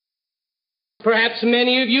Perhaps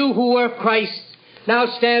many of you who were Christ's now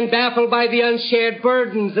stand baffled by the unshared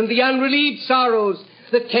burdens and the unrelieved sorrows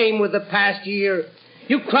that came with the past year.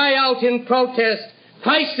 You cry out in protest,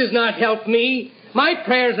 Christ has not helped me. My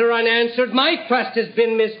prayers are unanswered. My trust has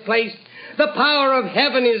been misplaced. The power of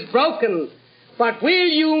heaven is broken. But will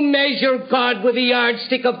you measure God with the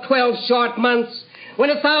yardstick of 12 short months, when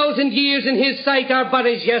 1,000 years in his sight are but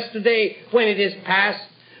as yesterday when it is past?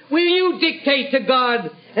 Will you dictate to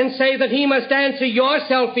God and say that he must answer your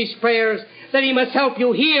selfish prayers, that he must help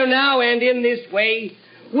you here, now, and in this way?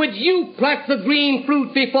 Would you pluck the green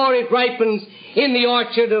fruit before it ripens in the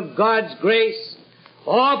orchard of God's grace?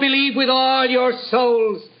 Or believe with all your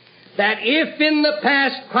souls that if in the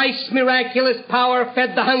past Christ's miraculous power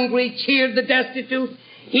fed the hungry, cheered the destitute,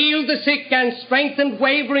 healed the sick, and strengthened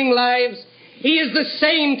wavering lives, he is the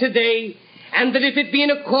same today, and that if it be in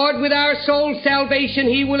accord with our soul's salvation,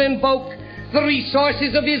 he will invoke the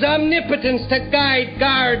resources of his omnipotence to guide,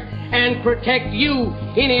 guard, and protect you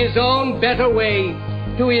in his own better way,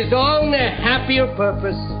 to his own happier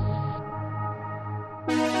purpose.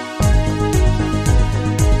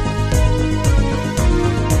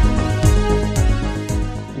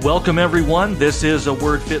 Welcome, everyone. This is A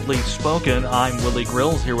Word Fitly Spoken. I'm Willie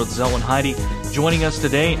Grills here with Zell and Heidi. Joining us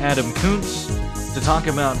today, Adam Kuntz, to talk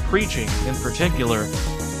about preaching, in particular,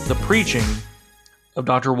 the preaching of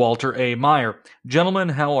Dr. Walter A. Maier. Gentlemen,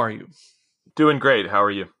 how are you? Doing great. How are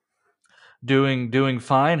you? Doing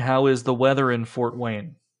fine. How is the weather in Fort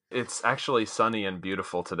Wayne? It's actually sunny and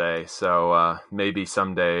beautiful today, so maybe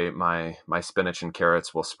someday my spinach and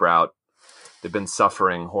carrots will sprout. They've been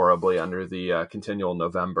suffering horribly under the continual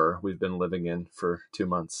November we've been living in for 2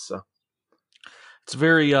 months. So it's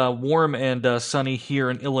very warm and sunny here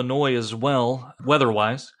in Illinois as well,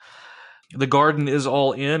 weather-wise. The garden is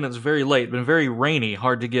all in. It's very late. Been very rainy.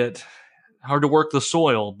 Hard to work the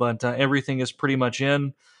soil, but everything is pretty much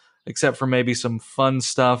in, except for maybe some fun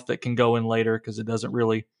stuff that can go in later because it doesn't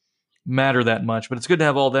really matter that much. But it's good to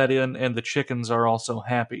have all that in, and the chickens are also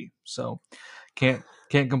happy. So can't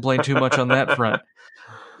complain too much on that front.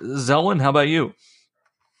 Zelwyn, how about you?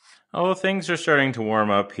 Oh, things are starting to warm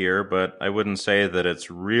up here, but I wouldn't say that it's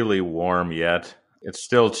really warm yet. It's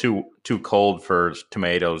still too cold for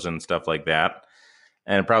tomatoes and stuff like that,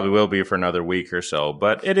 and it probably will be for another week or so.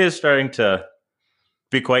 But it is starting to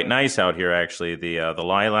be quite nice out here, actually. The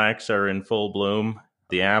lilacs are in full bloom.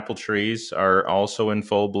 The apple trees are also in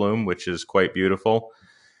full bloom, which is quite beautiful.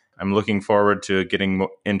 I'm looking forward to getting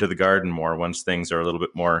into the garden more once things are a little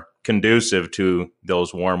bit more conducive to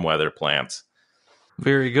those warm weather plants.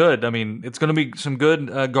 Very good. I mean, it's going to be some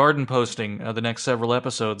good garden posting the next several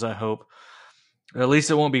episodes, I hope. At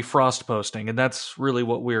least it won't be frost posting, and that's really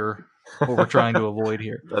what we're trying to avoid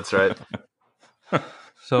here. That's right.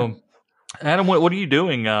 So, Adam, what are you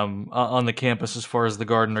doing on the campus as far as the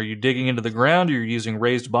garden? Are you digging into the ground? Are you using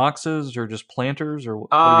raised boxes or just planters? Or what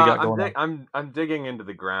have you got going on? I'm digging into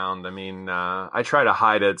the ground. I mean, I try to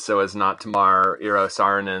hide it so as not to mar Eero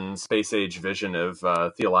Saarinen's space-age vision of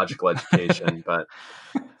theological education. But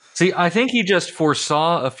see, I think he just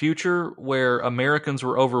foresaw a future where Americans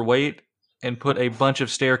were overweight and put a bunch of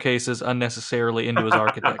staircases unnecessarily into his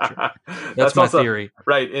architecture. That's my also, theory.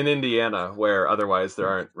 Right, in Indiana, where otherwise there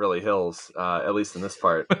aren't really hills, at least in this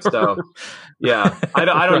part. So, yeah, I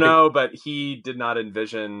don't know, but he did not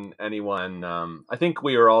envision anyone. I think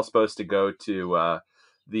we were all supposed to go to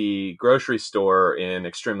the grocery store in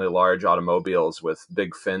extremely large automobiles with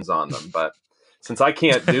big fins on them. But since I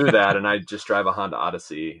can't do that and I just drive a Honda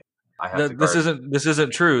Odyssey, this isn't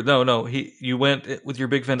true. No. You went with your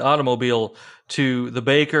big fin automobile to the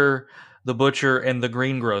baker, the butcher, and the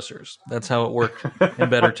greengrocers. That's how it worked in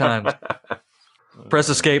better times. Press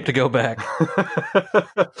escape to go back.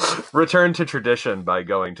 Return to tradition by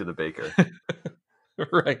going to the baker.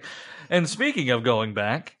 Right. And speaking of going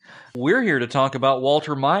back, we're here to talk about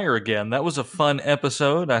Walter Maier again. That was a fun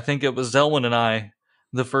episode. I think it was Zelwyn and I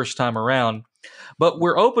the first time around. But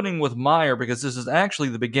we're opening with Maier because this is actually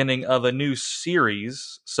the beginning of a new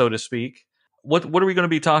series, so to speak. What are we going to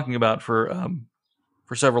be talking about for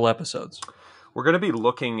several episodes? We're going to be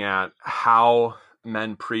looking at how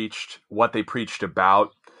men preached, what they preached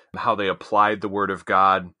about, how they applied the Word of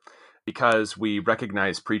God, because we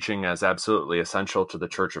recognize preaching as absolutely essential to the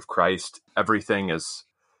Church of Christ. Everything is,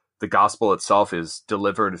 the gospel itself is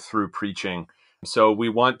delivered through preaching. So we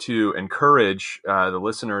want to encourage the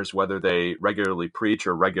listeners, whether they regularly preach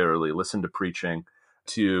or regularly listen to preaching,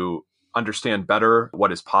 to understand better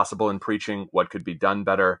what is possible in preaching, what could be done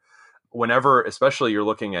better. Whenever, especially you're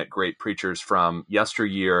looking at great preachers from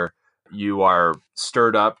yesteryear, you are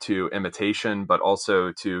stirred up to imitation, but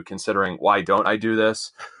also to considering, why don't I do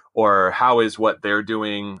this? Or how is what they're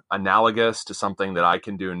doing analogous to something that I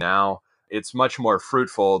can do now? It's much more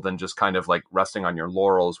fruitful than just kind of like resting on your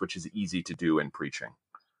laurels, which is easy to do in preaching.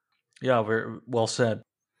 Yeah, very well said.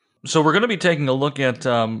 So we're going to be taking a look at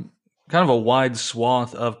kind of a wide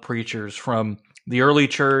swath of preachers from the early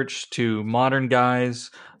church to modern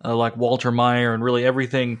guys like Walter Maier and really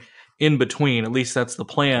everything in between. At least that's the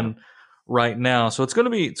plan right now. So it's going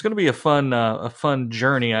to be a fun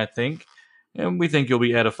journey, I think, and we think you'll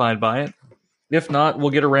be edified by it. If not,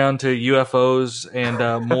 we'll get around to UFOs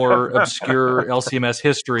and more obscure LCMS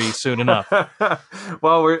history soon enough.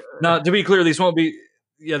 Well, now, to be clear, these won't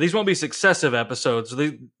be successive episodes.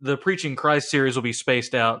 The Preaching Christ series will be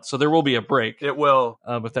spaced out, so there will be a break. It will,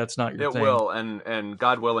 but that's not your thing. It will, and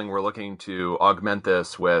God willing, we're looking to augment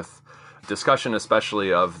this with discussion,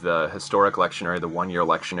 especially of the historic lectionary, the 1-year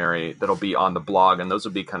lectionary that'll be on the blog, and those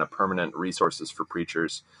will be kind of permanent resources for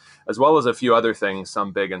preachers, as well as a few other things,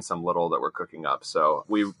 some big and some little, that we're cooking up. So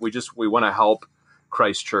we want to help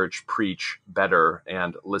Christ Church preach better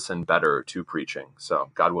and listen better to preaching.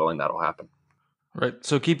 So God willing, that'll happen. Right.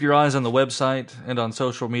 So keep your eyes on the website and on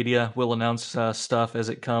social media. We'll announce stuff as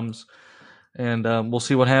it comes, and we'll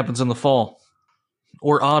see what happens in the fall.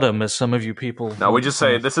 Or autumn, as some of you people... No, we just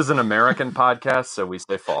say this is an American podcast, so we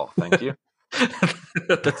say fall. Thank you.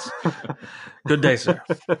 That's good day, sir.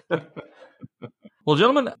 Well,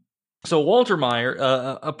 gentlemen, so Walter Maier,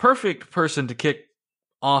 a perfect person to kick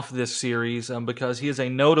off this series because he is a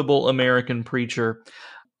notable American preacher.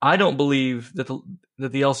 I don't believe that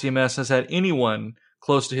the LCMS has had anyone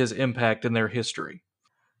close to his impact in their history.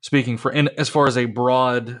 Speaking and as far as a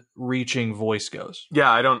broad-reaching voice goes.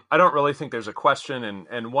 Yeah, I don't really think there's a question.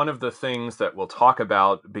 And one of the things that we'll talk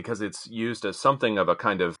about, because it's used as something of a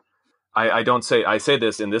kind of, I say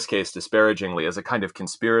this in this case disparagingly, as a kind of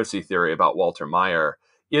conspiracy theory about Walter Maier,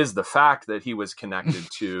 is the fact that he was connected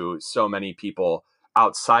to so many people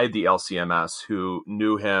outside the LCMS who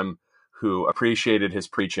knew him, who appreciated his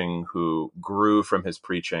preaching, who grew from his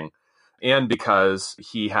preaching. And because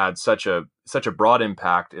he had such a broad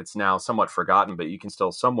impact, it's now somewhat forgotten, but you can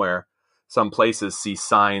still some places see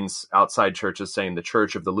signs outside churches saying the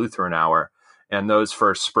Church of the Lutheran Hour. And those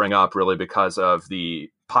first spring up really because of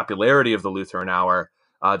the popularity of the Lutheran Hour.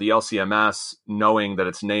 The LCMS, knowing that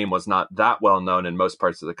its name was not that well known in most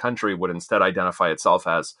parts of the country, would instead identify itself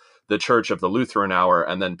as the Church of the Lutheran Hour.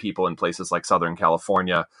 And then people in places like Southern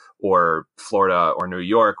California or Florida or New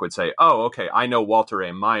York would say, oh, okay, I know Walter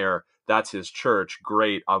A. Maier. That's his church.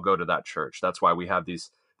 Great. I'll go to that church. That's why we have these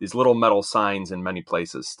little metal signs in many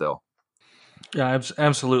places still. Yeah,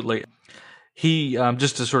 absolutely. He,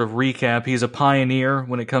 just to sort of recap, he's a pioneer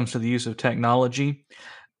when it comes to the use of technology.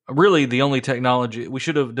 Really, the only technology, we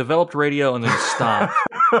should have developed radio and then stopped.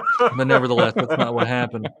 But nevertheless, that's not what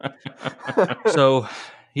happened. So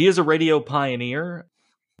he is a radio pioneer.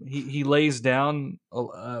 He lays down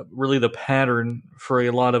really the pattern for a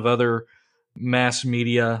lot of other mass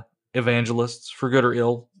media evangelists, for good or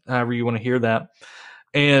ill, however you want to hear that.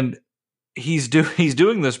 And he's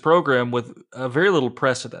doing this program with very little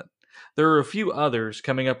precedent. There are a few others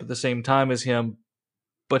coming up at the same time as him,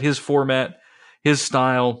 but his format, his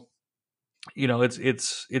style,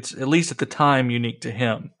 it's at least at the time unique to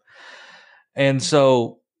him. And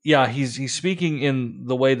so, yeah, he's speaking in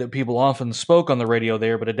the way that people often spoke on the radio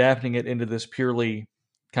there, but adapting it into this purely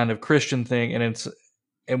kind of Christian thing,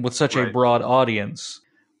 and with such a broad audience.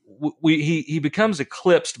 He becomes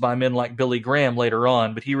eclipsed by men like Billy Graham later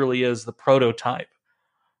on, but he really is the prototype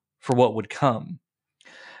for what would come.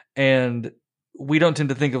 And we don't tend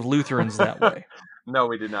to think of Lutherans that way. No,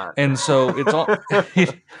 we do not. And so it's all,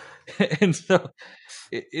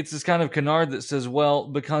 it's this kind of canard that says, well,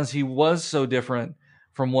 because he was so different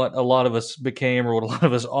from what a lot of us became or what a lot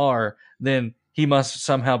of us are, then he must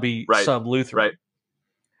somehow be sub-Lutheran. Right.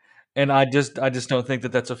 And I just don't think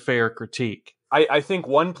that that's a fair critique. I think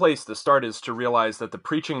one place to start is to realize that the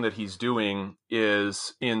preaching that he's doing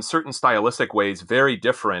is, in certain stylistic ways, very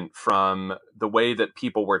different from the way that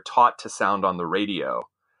people were taught to sound on the radio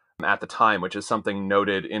at the time, which is something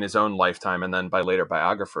noted in his own lifetime and then by later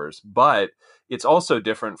biographers. But it's also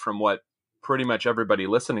different from what pretty much everybody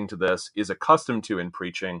listening to this is accustomed to in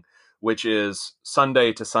preaching, which is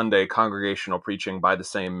Sunday to Sunday congregational preaching by the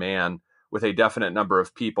same man with a definite number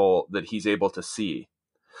of people that he's able to see.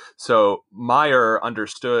 So Maier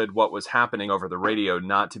understood what was happening over the radio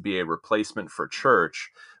not to be a replacement for church,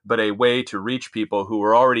 but a way to reach people who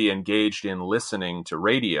were already engaged in listening to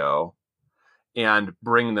radio and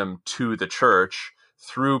bring them to the church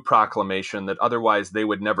through proclamation that otherwise they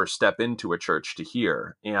would never step into a church to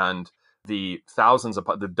hear. And the dozens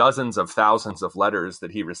of thousands of letters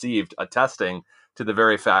that he received attesting to the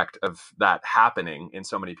very fact of that happening in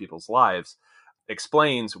so many people's lives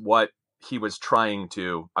explains what he was trying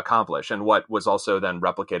to accomplish, and what was also then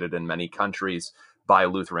replicated in many countries by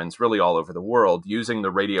Lutherans really all over the world, using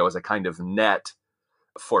the radio as a kind of net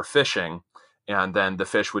for fishing, and then the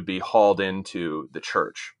fish would be hauled into the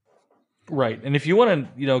church. Right. And if you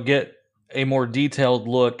want to, get a more detailed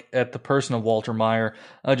look at the person of Walter Maier,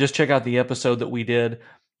 just check out the episode that we did.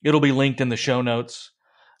 It'll be linked in the show notes,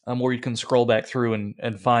 or you can scroll back through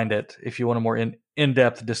and find it if you want a more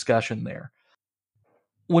in-depth discussion there.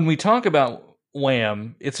 When we talk about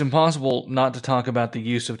Wham, it's impossible not to talk about the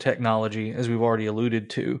use of technology, as we've already alluded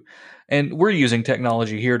to. And we're using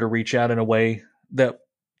technology here to reach out in a way that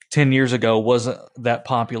 10 years ago wasn't that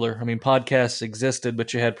popular. I mean, podcasts existed,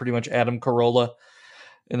 but you had pretty much Adam Carolla,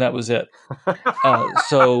 and that was it.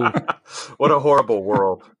 So, what a horrible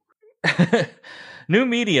world. New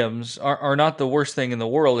mediums are not the worst thing in the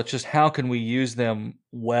world. It's just how can we use them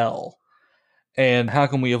well? And how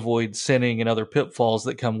can we avoid sinning and other pitfalls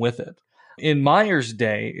that come with it? In Maier's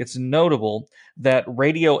day, it's notable that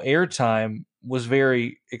radio airtime was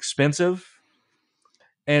very expensive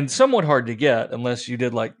and somewhat hard to get unless you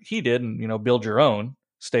did like he did and, build your own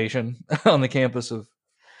station on the campus of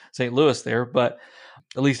St. Louis there. But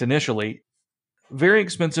at least initially, very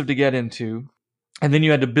expensive to get into. And then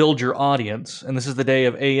you had to build your audience. And this is the day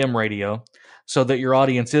of AM radio, so that your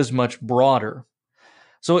audience is much broader.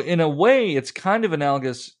 So in a way, it's kind of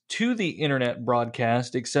analogous to the internet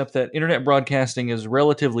broadcast, except that internet broadcasting is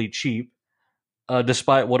relatively cheap,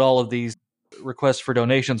 despite what all of these requests for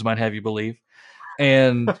donations might have you believe.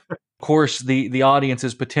 And of course, the audience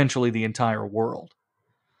is potentially the entire world.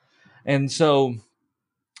 And so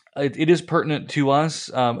it is pertinent to us,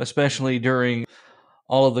 especially during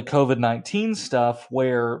all of the COVID-19 stuff,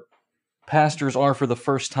 where pastors are for the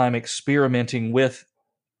first time experimenting with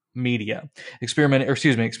media,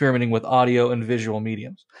 experimenting with audio and visual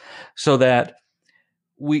mediums, so that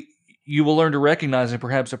you will learn to recognize and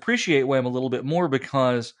perhaps appreciate Wham a little bit more,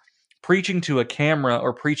 because preaching to a camera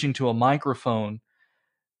or preaching to a microphone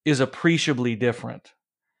is appreciably different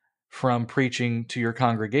from preaching to your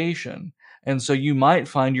congregation. And so you might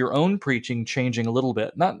find your own preaching changing a little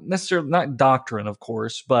bit, not necessarily, not doctrine, of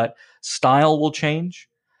course, but style will change.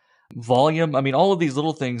 Volume, all of these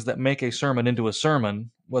little things that make a sermon into a sermon,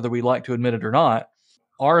 whether we like to admit it or not,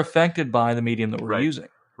 are affected by the medium that we're using.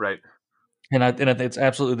 Right. And it's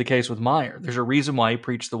absolutely the case with Maier. There's a reason why he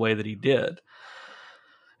preached the way that he did.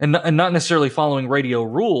 And not necessarily following radio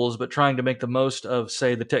rules, but trying to make the most of,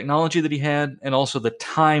 say, the technology that he had and also the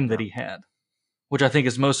time that he had, which I think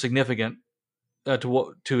is most significant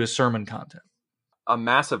to his sermon content. A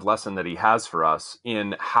massive lesson that he has for us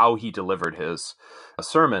in how he delivered his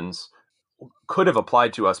sermons could have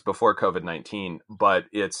applied to us before COVID-19, but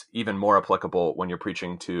it's even more applicable when you're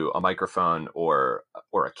preaching to a microphone or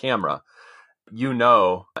a camera.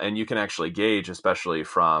 And you can actually gauge, especially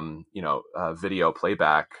from video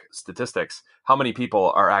playback statistics, how many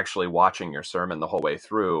people are actually watching your sermon the whole way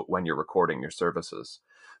through when you're recording your services.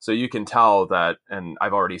 So you can tell that, and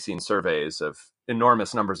I've already seen surveys of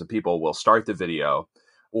enormous numbers of people will start the video,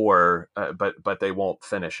 but they won't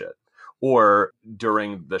finish it. Or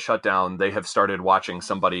during the shutdown, they have started watching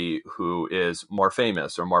somebody who is more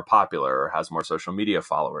famous or more popular or has more social media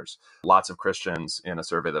followers. Lots of Christians in a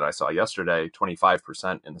survey that I saw yesterday,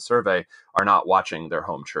 25% in the survey, are not watching their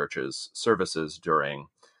home church's services during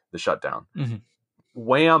the shutdown. Mm-hmm.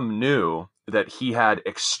 Wham knew that he had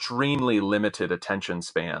extremely limited attention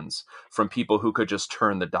spans from people who could just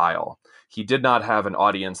turn the dial. He did not have an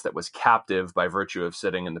audience that was captive by virtue of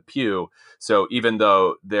sitting in the pew. So even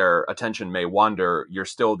though their attention may wander, you're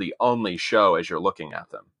still the only show as you're looking at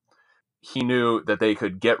them. He knew that they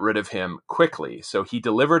could get rid of him quickly. So he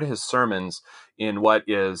delivered his sermons in what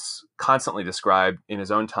is constantly described in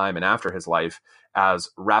his own time and after his life as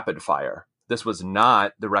rapid fire. This was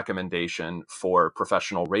not the recommendation for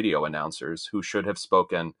professional radio announcers, who should have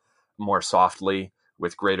spoken more softly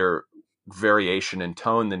with greater variation in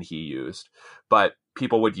tone than he used. But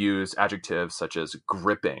people would use adjectives such as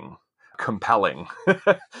gripping, compelling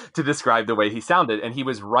to describe the way he sounded. And he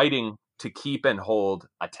was writing to keep and hold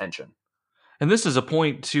attention. And this is a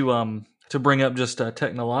point to bring up just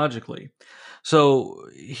technologically. So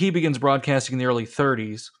he begins broadcasting in the early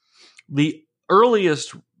 30s. The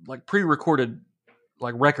earliest pre-recorded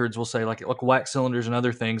records, we'll say, like wax cylinders and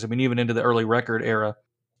other things, even into the early record era,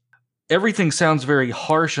 everything sounds very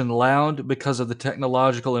harsh and loud because of the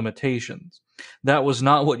technological limitations. That was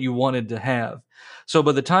not what you wanted to have. So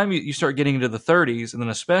by the time you start getting into the 30s, and then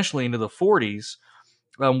especially into the 40s,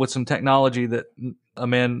 with some technology that a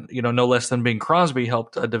man, no less than Bing Crosby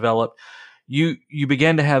helped develop, you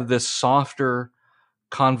began to have this softer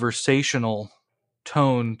conversational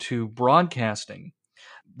tone to broadcasting.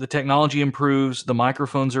 The technology improves, the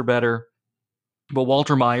microphones are better, but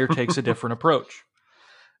Walter Maier takes a different approach.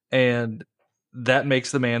 And that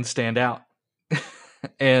makes the man stand out.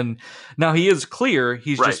 And now he is clear,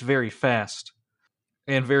 he's Right. just very fast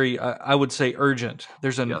and very, I would say, urgent.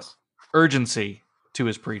 There's an Yes. urgency to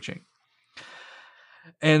his preaching.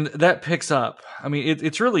 And that picks up. I mean,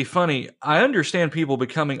 it's really funny. I understand people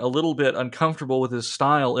becoming a little bit uncomfortable with his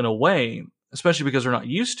style in a way, especially because they're not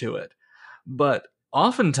used to it. But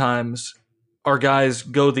oftentimes, our guys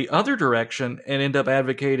go the other direction and end up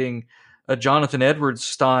advocating a Jonathan Edwards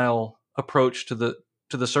style approach to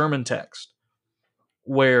the sermon text,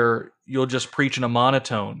 where you'll just preach in a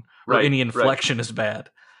monotone, or Right, any inflection is bad,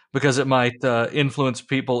 because it might influence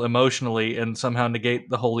people emotionally and somehow negate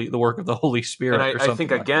the work of the Holy Spirit. And or I something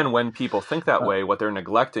think, like again, that. when people think that way, what they're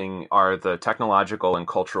neglecting are the technological and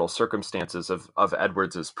cultural circumstances of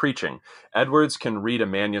Edwards's preaching. Edwards can read a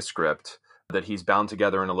manuscript that he's bound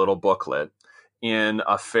together in a little booklet in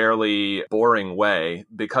a fairly boring way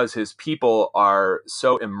because his people are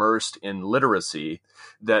so immersed in literacy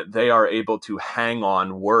that they are able to hang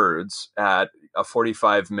on words at a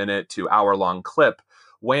 45-minute to hour-long clip.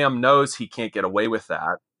 Wham knows he can't get away with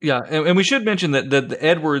that. Yeah, and we should mention that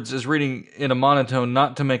Edwards is reading in a monotone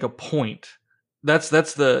not to make a point. That's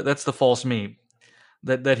the false meme.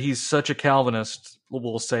 That he's such a Calvinist,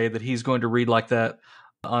 will say that he's going to read like that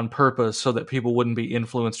on purpose so that people wouldn't be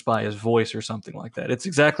influenced by his voice or something like that. It's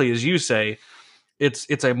exactly as you say.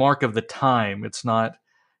 It's a mark of the time. It's not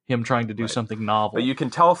him trying to do something novel. But you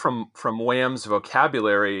can tell from Wham's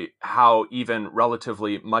vocabulary how even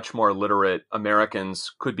relatively much more literate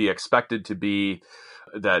Americans could be expected to be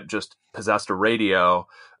that just possessed a radio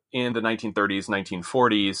in the 1930s,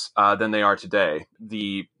 1940s than they are today.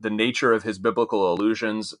 The nature of his biblical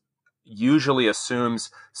allusions usually assumes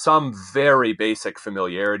some very basic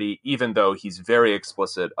familiarity, even though he's very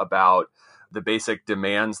explicit about the basic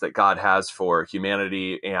demands that God has for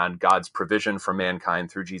humanity and God's provision for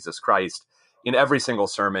mankind through Jesus Christ in every single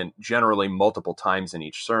sermon, generally multiple times in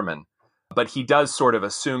each sermon. But he does sort of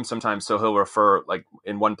assume sometimes, so he'll refer, like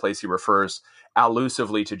in one place he refers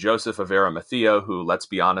allusively to Joseph of Arimathea, who, let's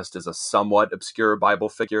be honest, is a somewhat obscure Bible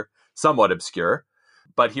figure, somewhat obscure,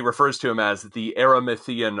 but he refers to him as the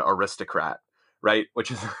Arimathean aristocrat, right?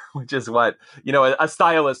 Which is what, a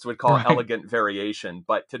stylist would call elegant variation,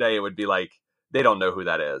 but today it would be like, they don't know who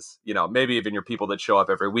that is. Maybe even your people that show up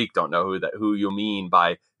every week don't know who you mean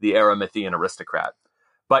by the Arimathean aristocrat.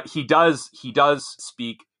 But he does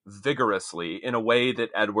speak vigorously in a way that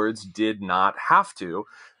Edwards did not have to,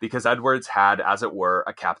 because Edwards had, as it were,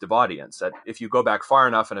 a captive audience. If you go back far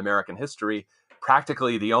enough in American history,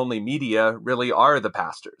 practically the only media really are the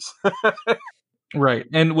pastors. Right.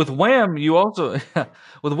 And with Wham, you also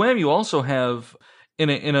have, in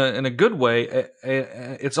a good way,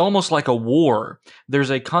 it's almost like a war. There's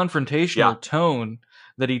a confrontational tone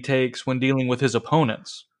that he takes when dealing with his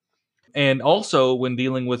opponents, and also when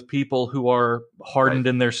dealing with people who are hardened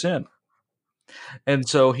in their sin. And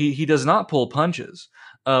so he does not pull punches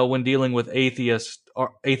when dealing with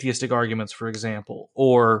atheistic arguments, for example,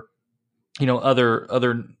 or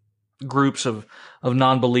other groups of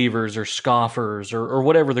non-believers or scoffers or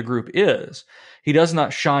whatever the group is. He does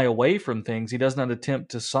not shy away from things. He does not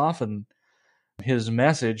attempt to soften his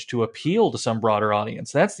message to appeal to some broader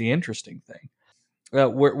audience. That's the interesting thing.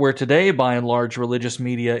 Where today, by and large, religious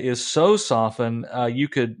media is so softened, you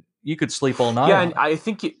could sleep all night. Yeah, and I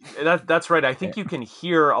think that's right. I think you can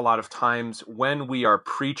hear a lot of times when we are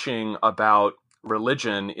preaching about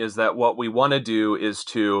religion is that what we want to do is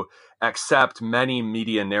to accept many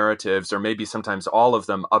media narratives, or maybe sometimes all of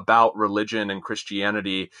them, about religion and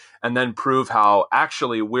Christianity, and then prove how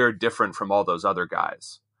actually we're different from all those other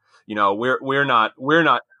guys. We're not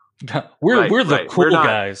we're the cool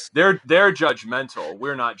guys. They're judgmental.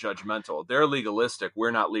 We're not judgmental. They're legalistic. We're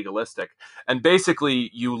not legalistic. And basically,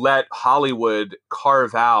 you let Hollywood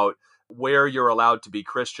carve out where you're allowed to be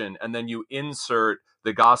Christian, and then you insert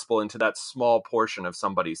the gospel into that small portion of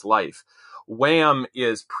somebody's life. Wham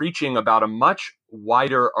is preaching about a much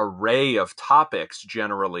wider array of topics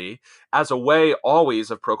generally, as a way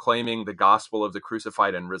always of proclaiming the gospel of the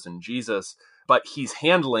crucified and risen Jesus. But he's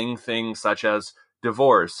handling things such as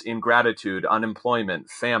divorce, ingratitude, unemployment,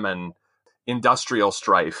 famine, industrial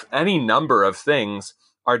strife. Any number of things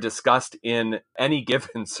are discussed in any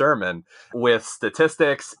given sermon with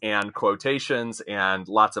statistics and quotations and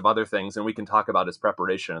lots of other things. And we can talk about his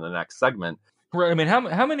preparation in the next segment. Right. I mean,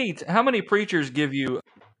 how many preachers give you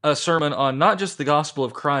a sermon on not just the gospel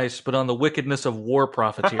of Christ, but on the wickedness of war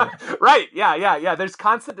profiteering. Right. Yeah. There's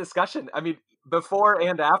constant discussion. I mean, before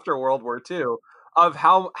and after World War II, of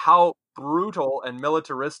how brutal and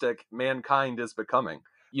militaristic mankind is becoming.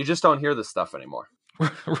 You just don't hear this stuff anymore.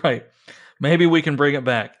 Right. Maybe we can bring it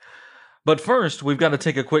back. But first, we've got to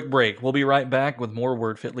take a quick break. We'll be right back with more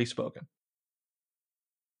Word Fitly Spoken.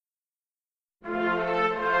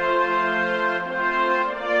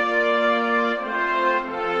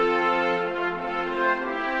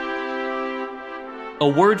 A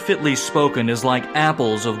word fitly spoken is like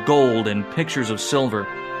apples of gold and pictures of silver.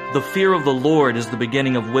 The fear of the Lord is the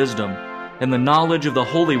beginning of wisdom, and the knowledge of the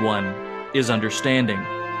Holy One is understanding.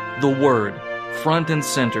 The Word, front and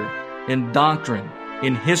center, in doctrine,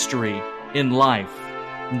 in history, in life.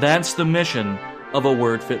 That's the mission of a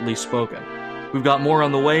word fitly spoken. We've got more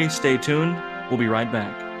on the way. Stay tuned. We'll be right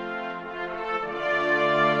back.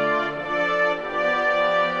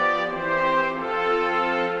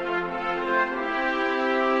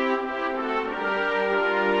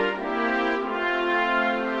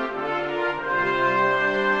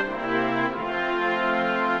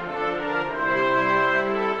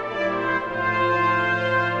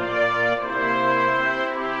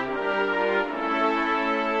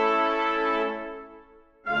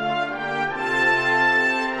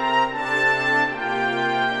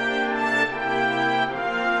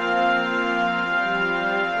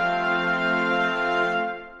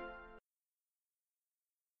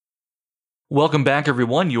 Welcome back,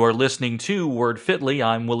 everyone. You are listening to Word Fitly.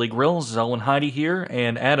 I'm Willie Grills, Zelwyn Heide here,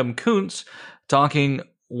 and Adam Kuntz talking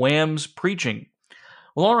Wham's preaching.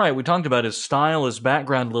 Well, all right, we talked about his style, his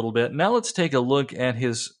background a little bit. Now let's take a look at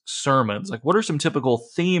his sermons. Like, what are some typical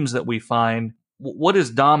themes that we find? What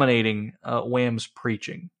is dominating Wham's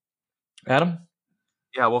preaching? Adam?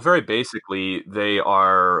 Yeah, well, very basically, they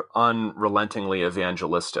are unrelentingly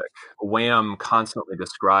evangelistic. Wham constantly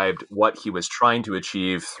described what he was trying to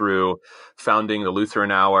achieve through founding the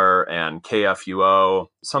Lutheran Hour and KFUO,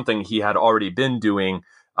 something he had already been doing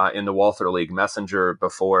in the Walther League Messenger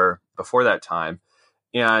before that time,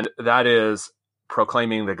 and that is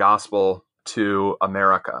proclaiming the gospel to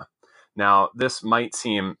America. Now, this might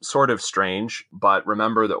seem sort of strange, but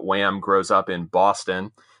remember that Wham grows up in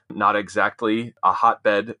Boston, not exactly a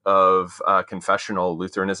hotbed of confessional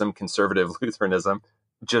Lutheranism, conservative Lutheranism,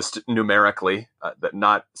 just numerically.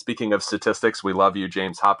 Not speaking of statistics, we love you,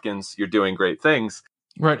 James Hopkins. You're doing great things.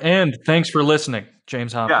 Right, and thanks for listening,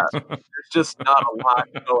 James Hopkins. Yeah, there's just not a lot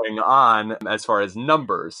going on as far as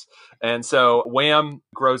numbers. And so Wham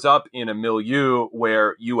grows up in a milieu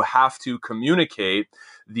where you have to communicate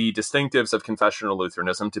the distinctives of confessional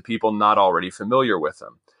Lutheranism to people not already familiar with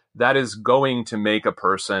them. That is going to make a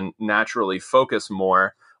person naturally focus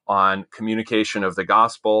more on communication of the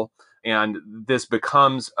gospel. And this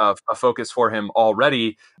becomes a focus for him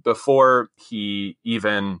already before he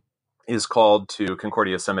even is called to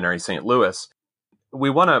Concordia Seminary, St. Louis. We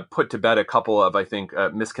want to put to bed a couple of, I think,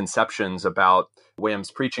 misconceptions about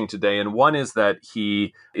Wham's preaching today. And one is that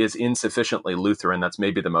he is insufficiently Lutheran. That's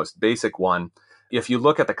maybe the most basic one. If you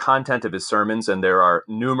look at the content of his sermons, and there are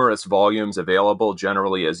numerous volumes available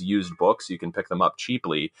generally as used books, you can pick them up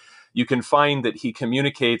cheaply, you can find that he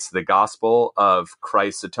communicates the gospel of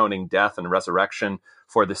Christ's atoning death and resurrection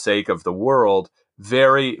for the sake of the world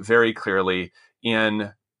very, very clearly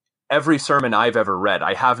in every sermon I've ever read.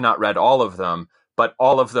 I have not read all of them, but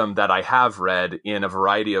all of them that I have read in a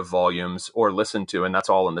variety of volumes or listened to, and that's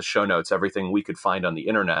all in the show notes, everything we could find on the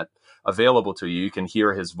internet available to you. You can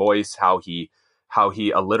hear his voice, how he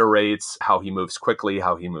alliterates, how he moves quickly,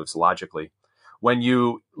 how he moves logically. When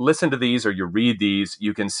you listen to these or you read these,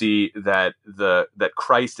 you can see that that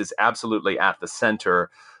Christ is absolutely at the center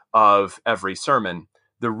of every sermon.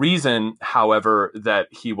 The reason, however, that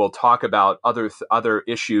he will talk about other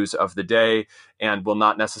issues of the day and will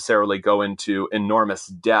not necessarily go into enormous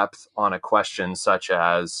depth on a question such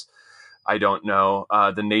as, I don't know,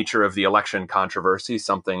 the nature of the election controversy,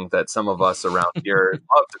 something that some of us around here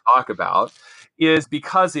love to talk about, is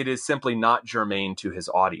because it is simply not germane to his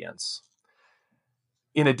audience.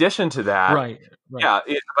 In addition to that, Right. yeah,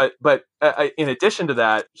 but in addition to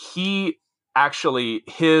that, his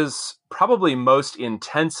probably most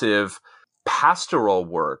intensive pastoral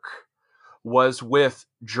work was with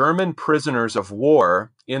German prisoners of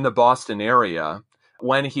war in the Boston area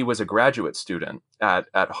when he was a graduate student at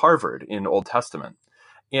Harvard in Old Testament.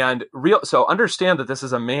 And so understand that this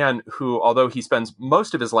is a man who, although he spends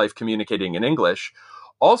most of his life communicating in English,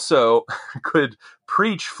 also could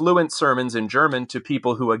preach fluent sermons in German to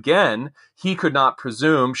people who, again, he could not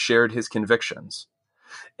presume shared his convictions.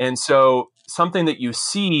 And so something that you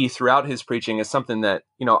see throughout his preaching is something that,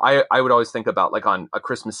 I would always think about, like on a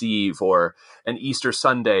Christmas Eve or an Easter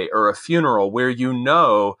Sunday or a funeral, where you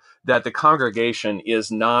know that the congregation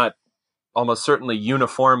is not almost certainly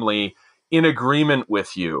uniformly in agreement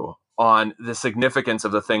with you on the significance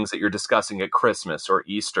of the things that you're discussing at Christmas or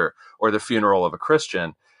Easter or the funeral of a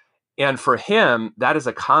Christian. And for him, that is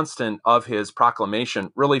a constant of his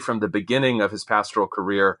proclamation, really from the beginning of his pastoral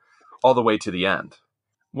career all the way to the end.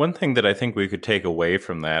 One thing that I think we could take away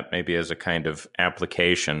from that, maybe as a kind of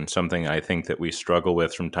application, something I think that we struggle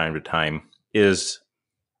with from time to time, is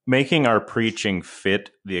making our preaching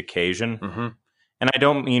fit the occasion. Mm-hmm. And I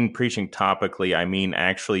don't mean preaching topically. I mean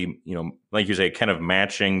actually, like you say, kind of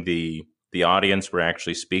matching the audience we're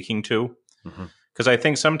actually speaking to. Mm-hmm. Because I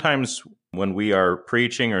think sometimes when we are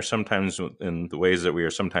preaching, or sometimes in the ways that we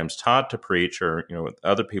are sometimes taught to preach, or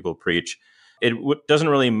other people preach, it doesn't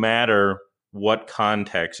really matter what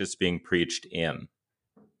context it's being preached in.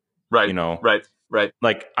 Right. Right.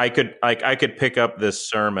 Like I could pick up this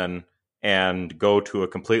sermon and go to a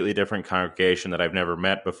completely different congregation that I've never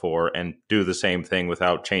met before and do the same thing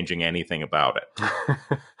without changing anything about it.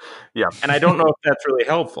 Yeah. And I don't know if that's really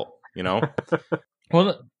helpful,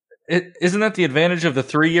 Well, isn't that the advantage of the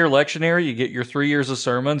 3-year lectionary? You get your 3 years of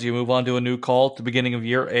sermons, you move on to a new call at the beginning of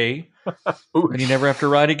year A, and you never have to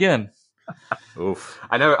write again. Oof.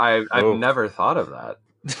 I've never thought of that.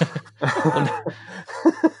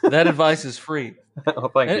 That advice is free. Oh,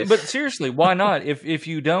 thank you. But seriously, why not? If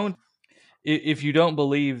you don't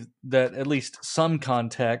believe that at least some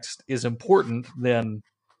context is important, then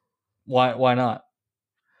why not?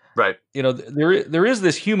 Right. There is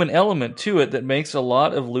this human element to it that makes a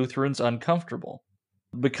lot of Lutherans uncomfortable,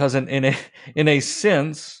 because in a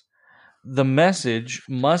sense, the message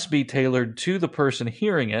must be tailored to the person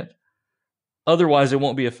hearing it. Otherwise, it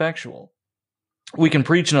won't be effectual. We can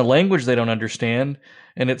preach in a language they don't understand,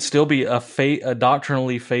 and it still be a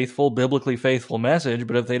doctrinally faithful, biblically faithful message.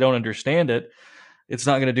 But if they don't understand it, it's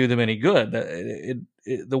not going to do them any good.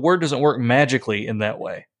 The word doesn't work magically in that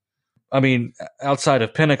way. I mean, outside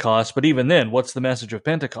of Pentecost, but even then, what's the message of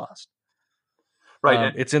Pentecost?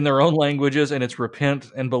 Right. It's in their own languages, and it's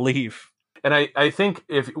repent and believe. And I think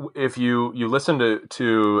if you listen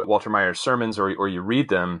to Walter Maier's sermons or you read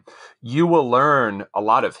them, you will learn a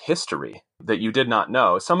lot of history that you did not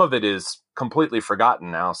know. Some of it is completely forgotten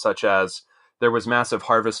now, such as there was massive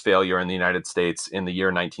harvest failure in the United States in the year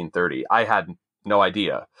 1930. I had no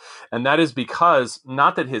idea. And that is because,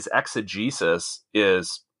 not that his exegesis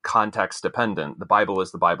is context dependent. The Bible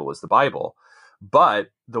is the Bible is the Bible. But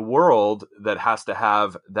the world that has to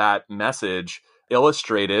have that message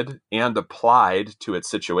illustrated and applied to its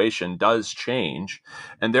situation does change.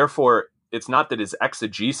 And therefore, it's not that his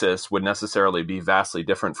exegesis would necessarily be vastly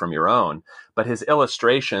different from your own, but his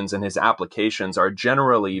illustrations and his applications are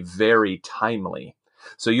generally very timely.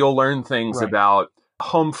 So you'll learn things about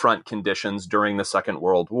home front conditions during the Second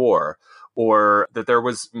World War, or that there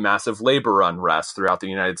was massive labor unrest throughout the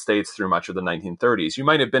United States through much of the 1930s. You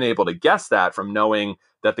might have been able to guess that from knowing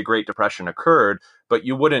that the Great Depression occurred, but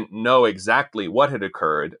you wouldn't know exactly what had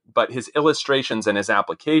occurred. But his illustrations and his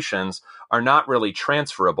applications are not really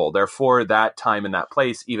transferable. They're for that time and that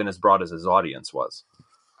place, even as broad as his audience was.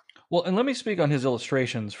 Well, and let me speak on his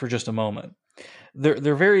illustrations for just a moment.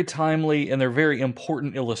 They're very timely, and they're very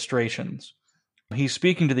important illustrations. He's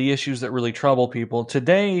speaking to the issues that really trouble people.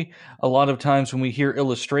 Today, a lot of times when we hear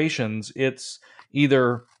illustrations, it's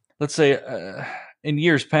either, let's say, in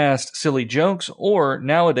years past, silly jokes, or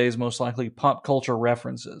nowadays, most likely, pop culture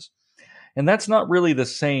references. And that's not really the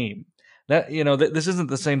same. This isn't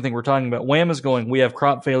the same thing we're talking about. Wham is going, we have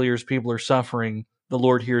crop failures, people are suffering, the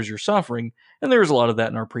Lord hears your suffering. And there's a lot of that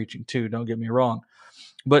in our preaching too, don't get me wrong.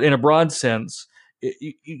 But in a broad sense,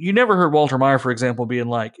 you never heard Walter Maier, for example, being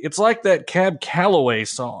like, it's like that Cab Calloway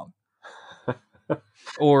song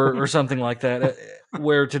or something like that,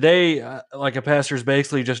 where today, like a pastor's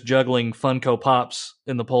basically just juggling Funko Pops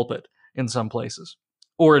in the pulpit in some places,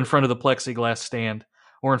 or in front of the plexiglass stand,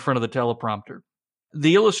 or in front of the teleprompter.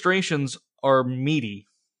 The illustrations are meaty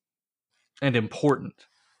and important.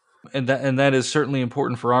 And that is certainly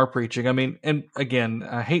important for our preaching. I mean, and again,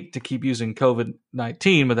 I hate to keep using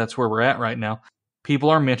COVID-19, but that's where we're at right now.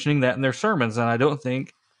 People are mentioning that in their sermons, and I don't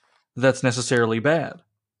think that's necessarily bad.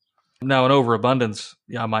 Now, an overabundance,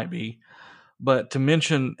 yeah, might be. But to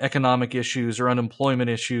mention economic issues or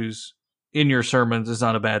unemployment issues in your sermons is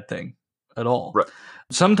not a bad thing at all. Right.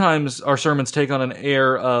 Sometimes our sermons take on an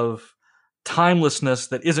air of timelessness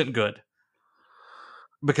that isn't good,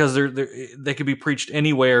 because they could be preached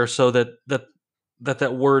anywhere, so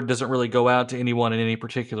that word doesn't really go out to anyone in any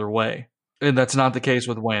particular way. And that's not the case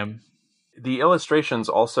with Wham. The illustrations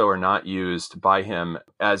also are not used by him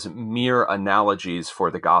as mere analogies for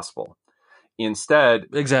the gospel. Instead,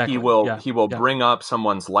 he Exactly. will Yeah. he will Yeah. bring up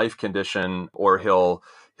someone's life condition, or he'll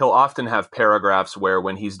often have paragraphs where,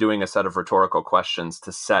 when he's doing a set of rhetorical questions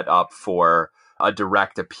to set up for a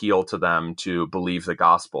direct appeal to them to believe the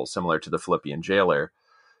gospel, similar to the Philippian jailer,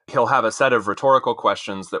 he'll have a set of rhetorical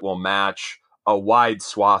questions that will match a wide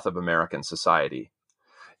swath of American society.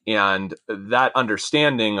 And that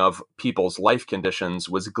understanding of people's life conditions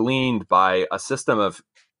was gleaned by a system of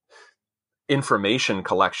information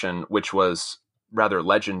collection, which was rather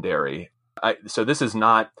legendary. So this is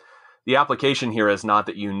not, the application here is not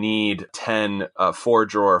that you need 10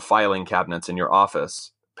 4-drawer filing cabinets in your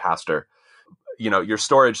office, Pastor. Your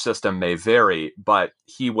storage system may vary, but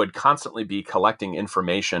he would constantly be collecting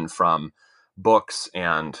information from books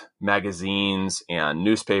and magazines and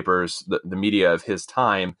newspapers, the media of his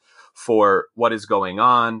time, for what is going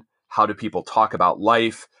on, how do people talk about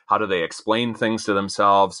life, how do they explain things to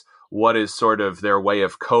themselves, what is sort of their way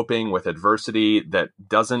of coping with adversity that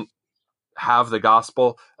doesn't have the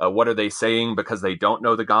gospel, what are they saying because they don't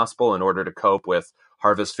know the gospel in order to cope with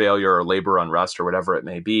harvest failure or labor unrest or whatever it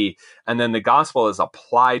may be. And then the gospel is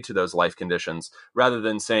applied to those life conditions, rather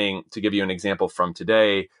than saying, to give you an example from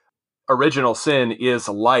today, original sin is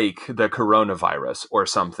like the coronavirus or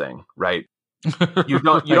something, right? You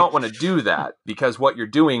don't Right. want to do that, because what you're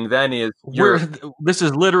doing then is This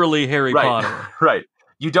is literally Harry right, Potter. right.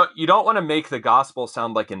 You don't want to make the gospel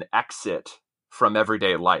sound like an exit from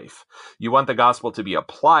everyday life. You want the gospel to be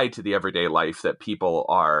applied to the everyday life that people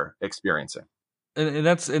are experiencing. And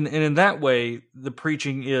that's and in that way, the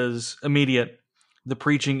preaching is immediate. The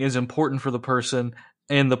preaching is important for the person,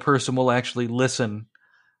 and the person will actually listen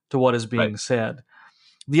to what is being Right. said.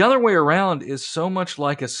 The other way around is so much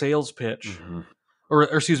like a sales pitch, Mm-hmm. or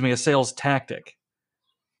excuse me, a sales tactic.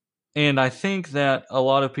 And I think that a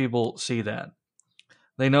lot of people see that.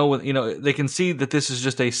 They know, they can see that this is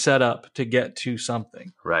just a setup to get to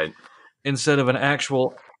something, Right. instead of an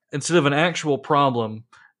actual problem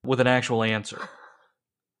with an actual answer,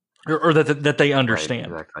 or that they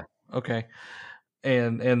understand. Right, exactly. Okay.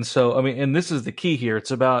 And so, I mean, and this is the key here.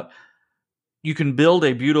 It's about, you can build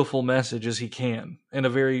a beautiful message as he can, and a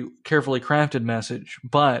very carefully crafted message,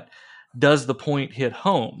 but does the point hit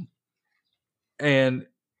home? And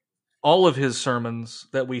all of his sermons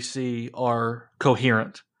that we see are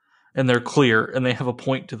coherent, and they're clear, and they have a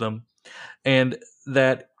point to them, and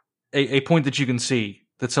that a point that you can see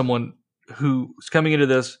that someone who's coming into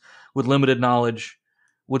this with limited knowledge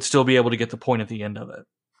would still be able to get the point at the end of it.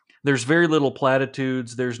 There's very little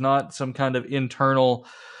platitudes. There's not some kind of internal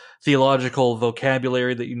theological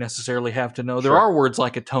vocabulary that you necessarily have to know. There Sure. are words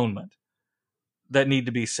like atonement that need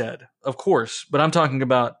to be said, of course, but I'm talking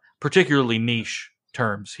about particularly niche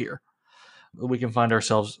terms here that we can find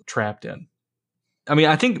ourselves trapped in. I mean,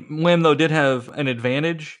 I think Wham, though, did have an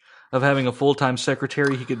advantage of having a full-time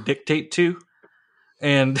secretary he could dictate to.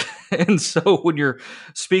 And so when you're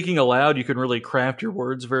speaking aloud, you can really craft your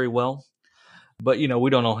words very well. But, we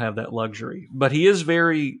don't all have that luxury. But he is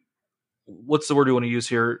very, what's the word we want to use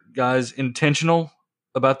here, guys? Intentional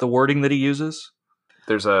about the wording that he uses.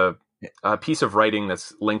 There's a piece of writing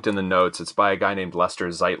that's linked in the notes. It's by a guy named Lester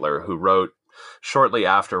Zeitler, who wrote shortly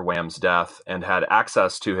after Wham's death and had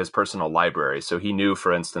access to his personal library. So he knew,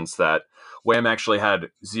 for instance, that Wham actually had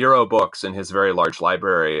 0 books in his very large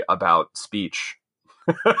library about speech,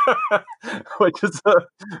 which is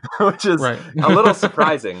Right. a little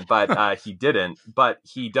surprising, but he didn't. But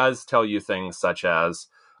he does tell you things such as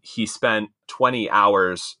he spent 20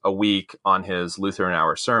 hours a week on his Lutheran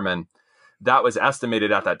Hour sermon. That was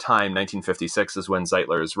estimated at that time, 1956 is when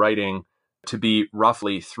Zeitler is writing, to be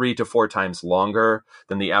roughly 3 to 4 times longer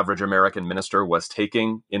than the average American minister was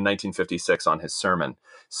taking in 1956 on his sermon.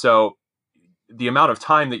 So the amount of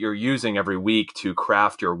time that you're using every week to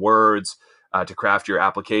craft your words, to craft your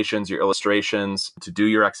applications, your illustrations, to do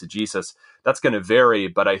your exegesis, that's going to vary.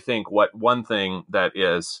 But I think one thing that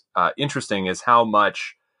is interesting is how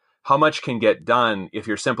much can get done if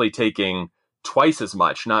you're simply taking twice as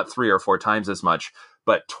much, not 3 or 4 times as much,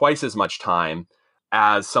 but twice as much time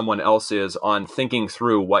as someone else is on thinking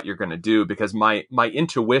through what you're going to do. Because my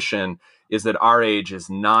intuition is that our age is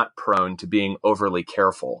not prone to being overly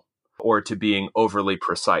careful or to being overly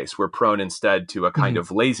precise. We're prone instead to a kind of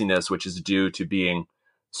laziness, which is due to being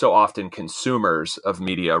so often consumers of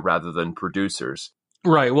media rather than producers.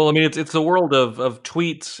 Right. Well, I mean, it's the world of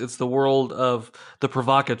tweets. It's the world of the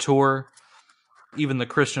provocateur, even the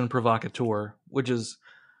Christian provocateur, which is,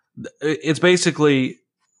 it's basically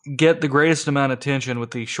get the greatest amount of attention with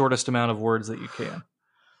the shortest amount of words that you can.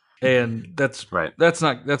 and Right. that's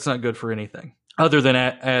not good for anything other than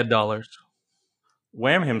ad dollars.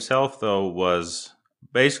 Wham himself, though, was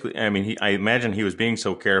basically, I mean, I imagine he was being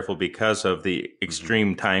so careful because of the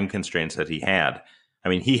extreme time constraints that he had. I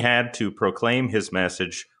mean, he had to proclaim his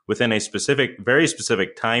message within a very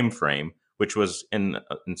specific time frame, which was in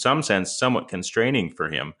some sense somewhat constraining for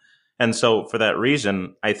him. And so for that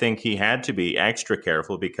reason, I think he had to be extra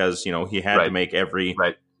careful because, he had to Right. make every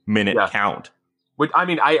Right. minute Yeah. count.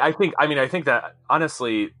 I think that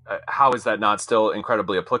honestly, how is that not still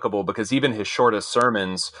incredibly applicable? Because even his shortest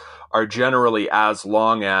sermons are generally as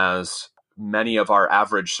long as many of our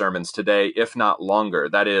average sermons today, if not longer.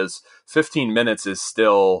 That is, 15 minutes is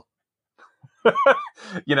still,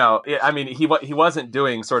 he wasn't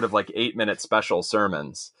doing sort of like 8-minute special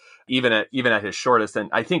sermons, even at his shortest. And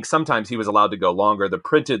I think sometimes he was allowed to go longer. The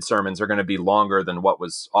printed sermons are going to be longer than what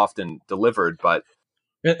was often delivered, but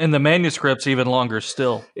And the manuscript's even longer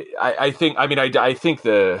still. I think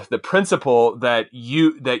the principle that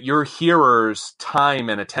your hearers' time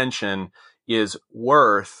and attention is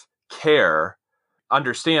worth care.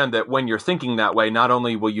 Understand that when you're thinking that way, not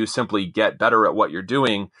only will you simply get better at what you're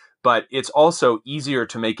doing, but it's also easier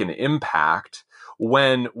to make an impact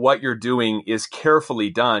when what you're doing is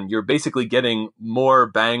carefully done. You're basically getting more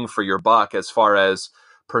bang for your buck as far as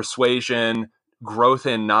persuasion, growth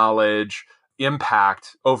in knowledge,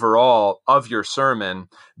 impact overall of your sermon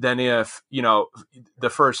than if, the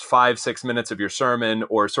first 5-6 minutes of your sermon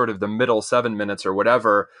or sort of the middle 7 minutes or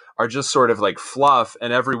whatever are just sort of like fluff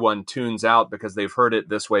and everyone tunes out because they've heard it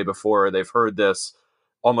this way before, or they've heard this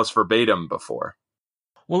almost verbatim before.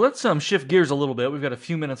 Well, let's shift gears a little bit. We've got a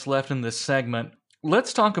few minutes left in this segment.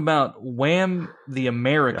 Let's talk about Wham the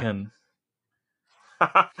American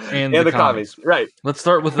and the commies. Right. Let's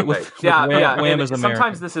start with Wham as American.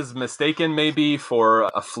 Sometimes this is mistaken maybe for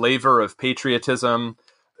a flavor of patriotism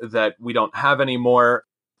that we don't have anymore.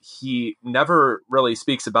 He never really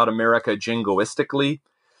speaks about America jingoistically.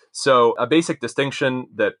 So a basic distinction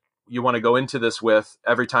that you want to go into this with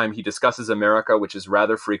every time he discusses America, which is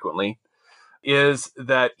rather frequently, is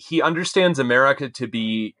that he understands America to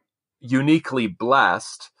be uniquely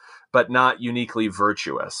blessed, but not uniquely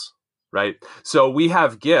virtuous, right? So we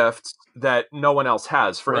have gifts that no one else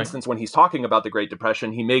has. For instance, when he's talking about the Great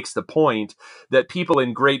Depression, he makes the point that people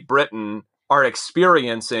in Great Britain are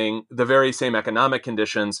experiencing the very same economic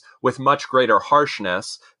conditions with much greater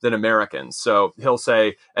harshness than Americans. So he'll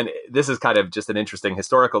say, and this is kind of just an interesting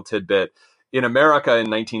historical tidbit, in America in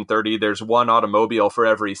 1930, there's one automobile for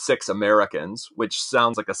every 6 Americans, which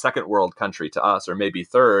sounds like a second world country to us, or maybe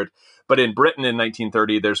third. But in Britain in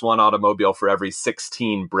 1930, there's one automobile for every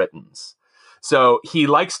 16 Britons. So he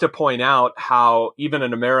likes to point out how even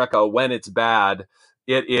in America, when it's bad,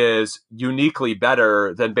 it is uniquely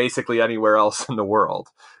better than basically anywhere else in the world,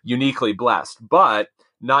 uniquely blessed, but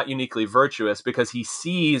not uniquely virtuous, because he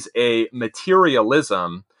sees a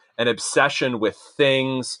materialism, an obsession with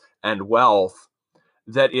things and wealth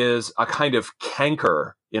that is a kind of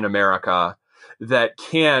canker in America that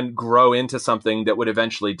can grow into something that would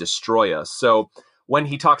eventually destroy us. So when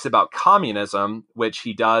he talks about communism, which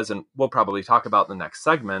he does, and we'll probably talk about in the next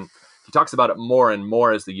segment, he talks about it more and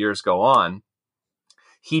more as the years go on.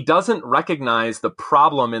 He doesn't recognize the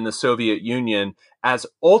problem in the Soviet Union as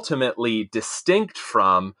ultimately distinct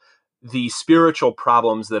from the spiritual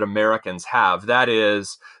problems that Americans have. That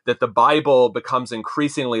is, that the Bible becomes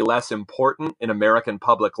increasingly less important in American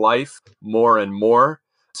public life more and more.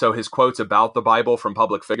 So his quotes about the Bible from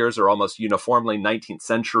public figures are almost uniformly 19th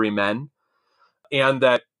century men. And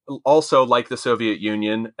that also, like the Soviet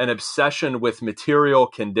Union, an obsession with material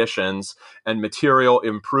conditions and material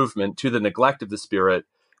improvement to the neglect of the spirit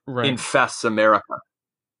infests America.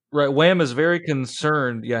 Right. Wham is very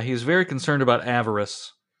concerned. Yeah, he's very concerned about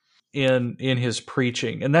avarice in his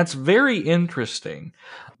preaching. And that's very interesting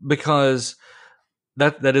because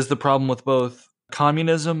that is the problem with both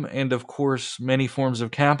communism and, of course, many forms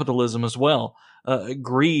of capitalism as well.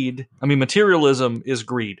 Greed. I mean, materialism is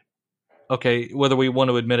greed. Okay, whether we want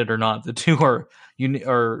to admit it or not, the two are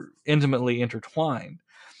intimately intertwined.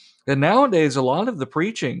 And nowadays, a lot of the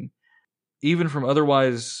preaching, even from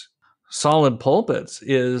otherwise solid pulpits,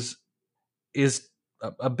 is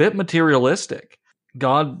a bit materialistic.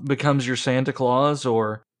 God becomes your Santa Claus,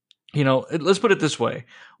 or, let's put it this way.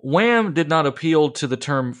 Wham did not appeal to the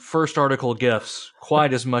term first article gifts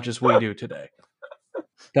quite as much as we do today.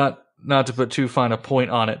 Not to put too fine a point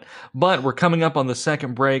on it, but we're coming up on the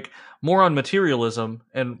second break. More on materialism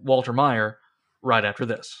and Walter Maier right after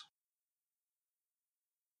this.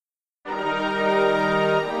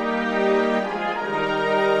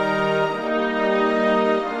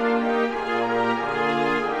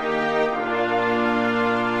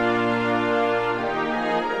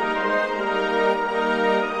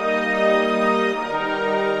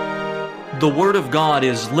 The Word of God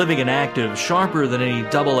is living and active, sharper than any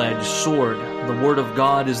double-edged sword. The Word of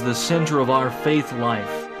God is the center of our faith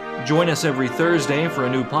life. Join us every Thursday for a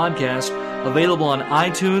new podcast, available on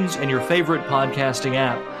iTunes and your favorite podcasting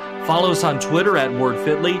app. Follow us on Twitter at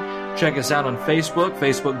WordFitly. Check us out on Facebook,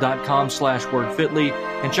 facebook.com/WordFitly,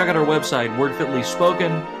 and check out our website,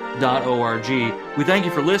 wordfitlyspoken.org. We thank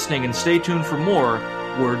you for listening, and stay tuned for more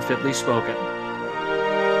Word Fitly Spoken.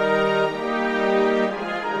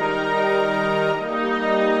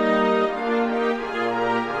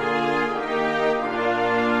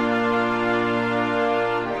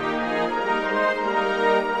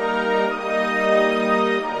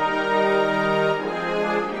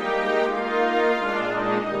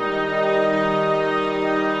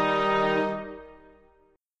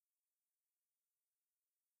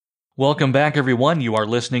 Welcome back, everyone. You are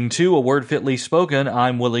listening to A Word Fitly Spoken.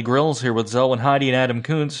 I'm Willie Grills here with Zelwyn Heidi and Adam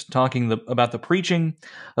Kuntz talking about the preaching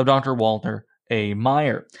of Dr. Walter A.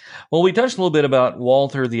 Maier. Well, we touched a little bit about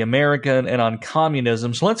Walter the American and on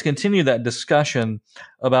communism, so let's continue that discussion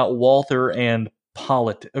about Walter and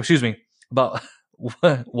about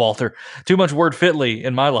Walter. Too much word fitly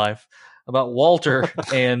in my life. About Walter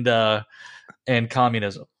and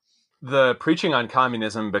communism. The preaching on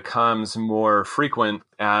communism becomes more frequent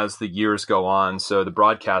as the years go on. So the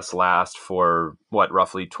broadcasts last for,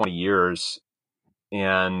 roughly 20 years.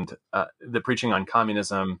 And the preaching on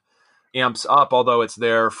communism amps up, although it's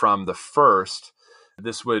there from the first.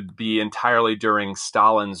 This would be entirely during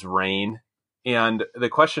Stalin's reign. And the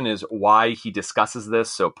question is why he discusses this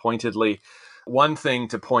so pointedly. One thing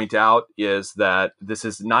to point out is that this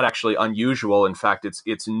is not actually unusual. In fact,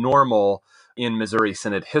 it's normal in Missouri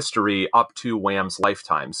Synod history up to Wham's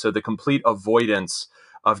lifetime. So the complete avoidance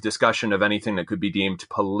of discussion of anything that could be deemed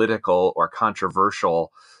political or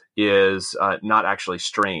controversial is not actually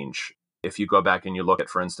strange. If you go back and you look at,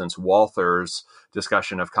 for instance, Walther's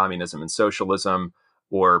discussion of communism and socialism,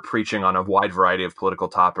 or preaching on a wide variety of political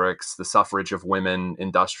topics, the suffrage of women,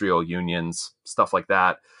 industrial unions, stuff like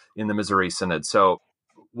that in the Missouri Synod. So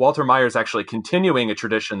Walter Maier is actually continuing a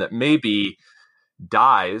tradition that maybe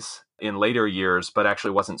dies in later years, but actually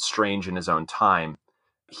wasn't strange in his own time.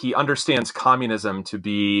 He understands communism to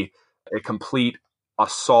be a complete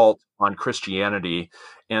assault on Christianity,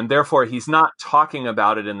 and therefore he's not talking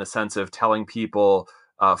about it in the sense of telling people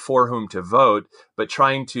for whom to vote, but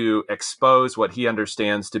trying to expose what he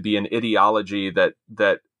understands to be an ideology that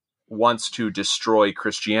wants to destroy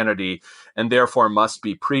Christianity and therefore must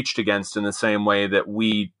be preached against in the same way that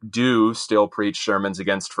we do still preach sermons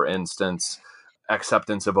against, for instance,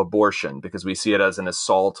 acceptance of abortion, because we see it as an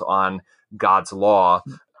assault on God's law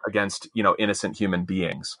against, innocent human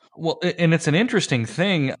beings. Well, and it's an interesting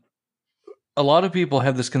thing. A lot of people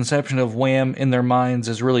have this conception of Wham in their minds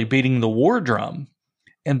as really beating the war drum,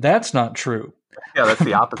 and that's not true. Yeah, that's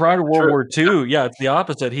the opposite. Prior to World War II, it's the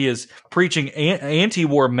opposite. He is preaching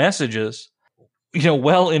anti-war messages,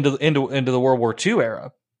 well into the World War II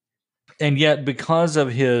era, and yet because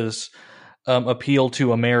of his appeal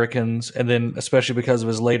to Americans, and then especially because of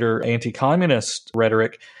his later anti-communist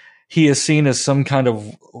rhetoric, he is seen as some kind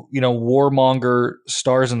of warmonger,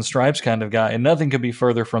 stars and stripes kind of guy, and nothing could be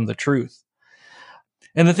further from the truth.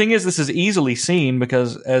 And the thing is, this is easily seen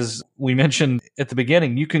because, as we mentioned at the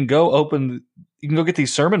beginning, you can go get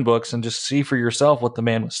these sermon books and just see for yourself what the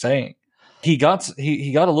man was saying. He got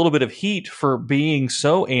a little bit of heat for being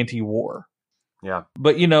so anti-war. Yeah.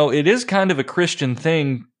 But, it is kind of a Christian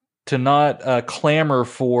thing to not clamor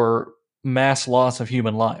for mass loss of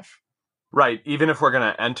human life. Right. Even if we're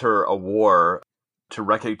going to enter a war,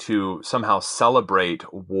 to somehow celebrate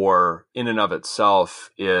war in and of itself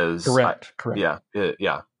is correct. Yeah.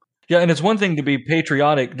 Yeah, and it's one thing to be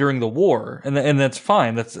patriotic during the war, and that's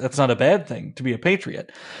fine. That's not a bad thing to be a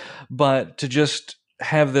patriot. But to just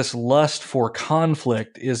have this lust for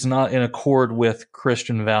conflict is not in accord with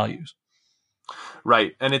Christian values.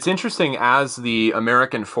 Right. And it's interesting, as the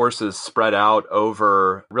American forces spread out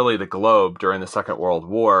over really the globe during the Second World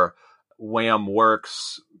War, Wham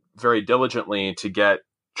works very diligently to get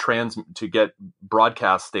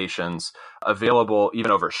broadcast stations available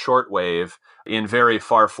even over shortwave in very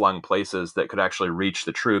far-flung places that could actually reach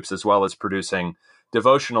the troops, as well as producing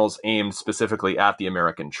devotionals aimed specifically at the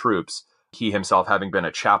American troops, he himself having been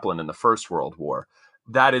a chaplain in the First World War.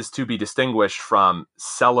 That is to be distinguished from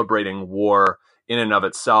celebrating war in and of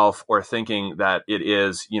itself, or thinking that it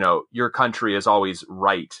is, your country is always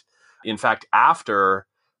right. In fact, after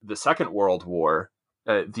the Second World War,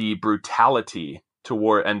 the brutality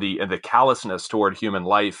toward and the callousness toward human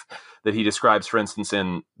life that he describes, for instance,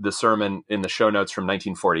 in the sermon in the show notes from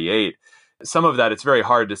 1948, some of that, it's very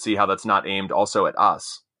hard to see how that's not aimed also at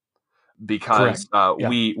us. because Correct.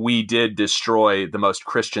 Yeah. we did destroy the most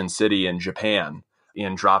Christian city in Japan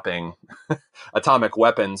in dropping atomic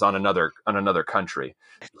weapons on another country.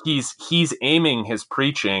 He's aiming his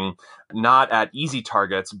preaching not at easy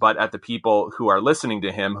targets, but at the people who are listening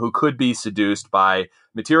to him, who could be seduced by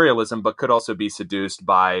materialism, but could also be seduced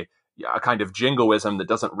by a kind of jingoism that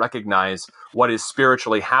doesn't recognize what is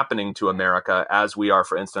spiritually happening to America as we are,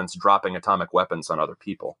 for instance, dropping atomic weapons on other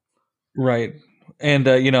people. Right. And,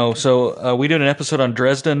 so we did an episode on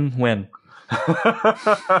Dresden when?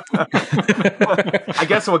 I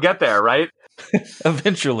guess we'll get there, right?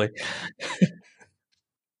 Eventually.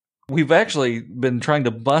 We've actually been trying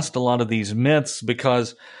to bust a lot of these myths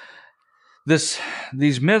because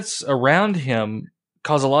these myths around him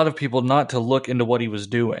cause a lot of people not to look into what he was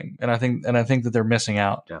doing. And I think that they're missing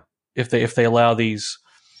out if they allow these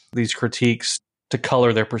critiques to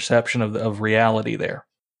color their perception of reality there.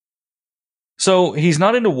 So he's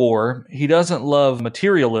not into war. He doesn't love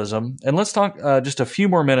materialism. And let's talk just a few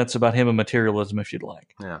more minutes about him and materialism, if you'd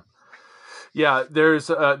like. Yeah. There's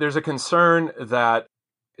a concern that,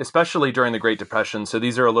 especially during the Great Depression, so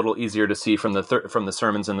these are a little easier to see from the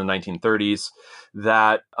sermons in the 1930s,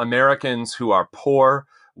 that Americans who are poor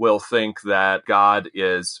will think that God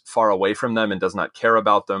is far away from them and does not care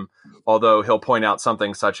about them. Although he'll point out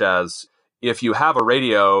something such as, if you have a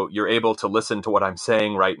radio, you're able to listen to what I'm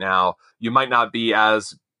saying right now. You might not be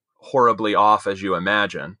as horribly off as you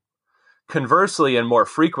imagine. Conversely, and more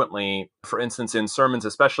frequently, for instance, in sermons,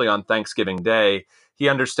 especially on Thanksgiving Day, he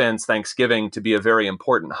understands Thanksgiving to be a very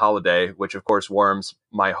important holiday, which of course warms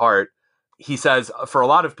my heart. He says, for a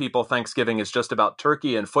lot of people, Thanksgiving is just about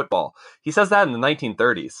turkey and football. He says that in the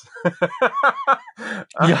 1930s.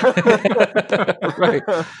 Right.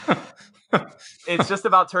 It's just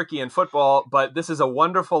about turkey and football, but this is a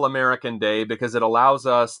wonderful American day because it allows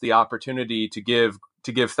us the opportunity to give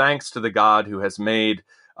thanks to the God who has made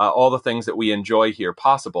all the things that we enjoy here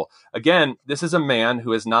possible. Again, this is a man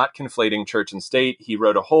who is not conflating church and state. He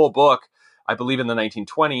wrote a whole book, I believe in the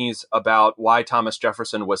 1920s, about why Thomas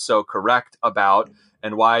Jefferson was so correct about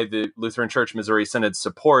and why the Lutheran Church Missouri Synod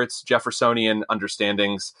supports Jeffersonian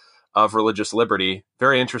understandings of religious liberty.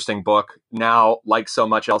 Very interesting book. Now, like so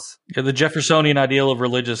much else, the Jeffersonian ideal of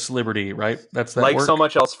religious liberty, right? That's that like work. So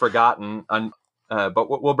much else forgotten, but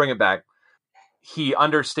we'll bring it back. He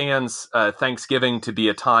understands Thanksgiving to be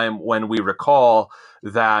a time when we recall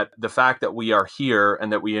that the fact that we are here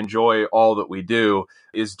and that we enjoy all that we do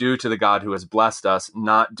is due to the God who has blessed us,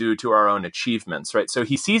 not due to our own achievements, right? So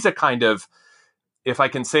he sees a kind of, if I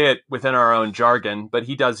can say it within our own jargon, but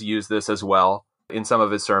he does use this as well in some of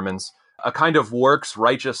his sermons, a kind of works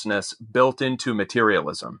righteousness built into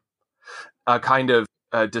materialism, a kind of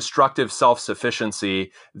destructive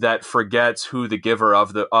self-sufficiency that forgets who the giver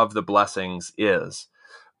of the blessings is.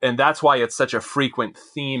 And that's why it's such a frequent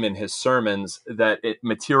theme in his sermons that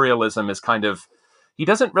materialism is kind of, he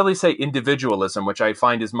doesn't really say individualism, which I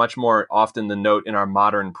find is much more often the note in our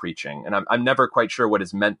modern preaching. And I'm never quite sure what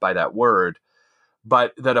is meant by that word,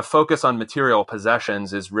 but that a focus on material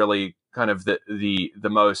possessions is really kind of the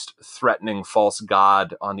most threatening false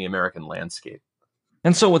god on the American landscape.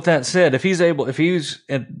 And so with that said, if he's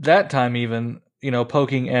at that time even,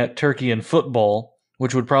 poking at turkey and football,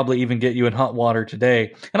 which would probably even get you in hot water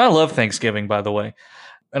today. And I love Thanksgiving, by the way.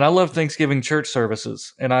 And I love Thanksgiving church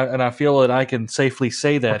services. And I feel that I can safely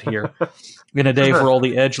say that here in a day where all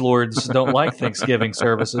the edgelords don't like Thanksgiving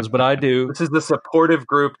services, but I do. This is the supportive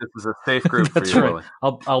group. This is a safe group for you. That's right.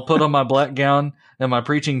 I'll put on my black gown and my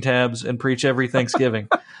preaching tabs and preach every Thanksgiving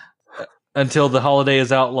until the holiday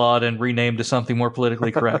is outlawed and renamed to something more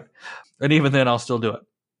politically correct. And even then, I'll still do it.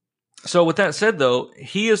 So with that said, though,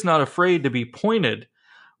 he is not afraid to be pointed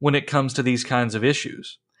when it comes to these kinds of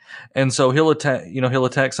issues. And so he'll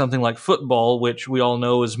attack something like football, which we all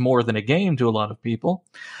know is more than a game to a lot of people.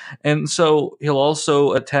 And so he'll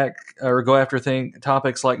also attack or go after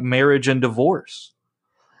topics like marriage and divorce.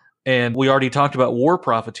 And we already talked about war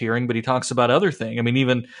profiteering, but he talks about other things. I mean,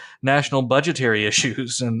 even national budgetary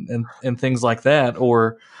issues and things like that,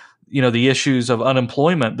 or, the issues of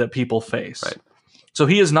unemployment that people face. Right. So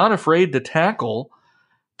he is not afraid to tackle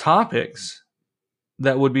topics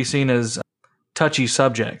that would be seen as touchy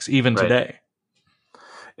subjects, even today.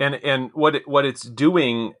 And what it's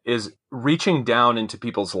doing is reaching down into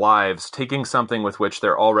people's lives, taking something with which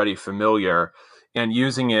they're already familiar, and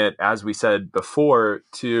using it, as we said before,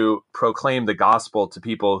 to proclaim the gospel to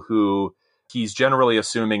people who he's generally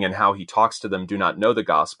assuming in how he talks to them do not know the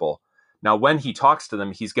gospel. Now, when he talks to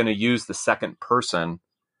them, he's going to use the second person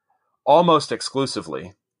almost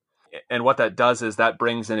exclusively. And what that does is that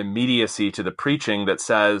brings an immediacy to the preaching that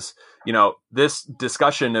says, this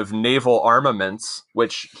discussion of naval armaments,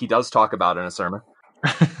 which he does talk about in a sermon,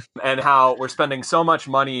 and how we're spending so much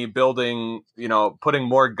money building, putting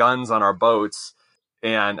more guns on our boats.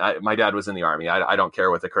 And my dad was in the Army. I don't care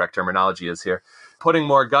what the correct terminology is here. Putting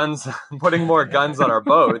more guns on our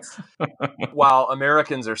boats while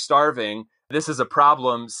Americans are starving. This is a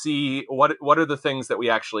problem. See, what are the things that we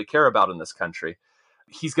actually care about in this country?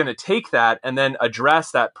 He's going to take that and then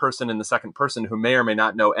address that person in the second person who may or may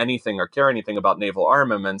not know anything or care anything about naval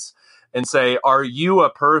armaments and say, are you a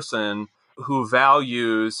person who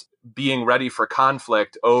values being ready for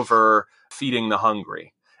conflict over feeding the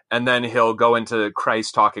hungry? And then he'll go into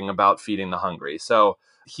Christ talking about feeding the hungry. So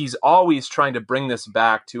he's always trying to bring this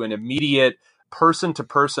back to an immediate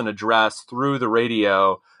person-to-person address through the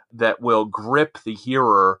radio that will grip the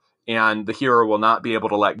hearer, and the hearer will not be able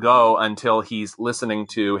to let go until he's listening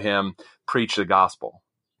to him preach the gospel.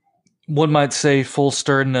 One might say full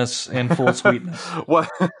sternness and full sweetness.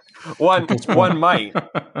 One might.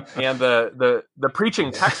 And the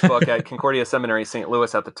preaching textbook at Concordia Seminary, St.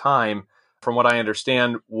 Louis at the time, from what I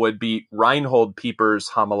understand, would be Reinhold Pieper's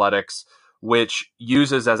homiletics, which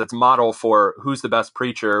uses as its model for who's the best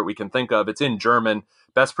preacher we can think of. It's in German.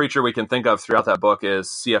 Best preacher we can think of throughout that book is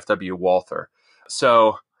CFW Walther.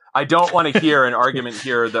 So I don't want to hear an argument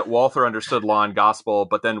here that Walther understood law and gospel,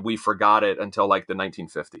 but then we forgot it until like the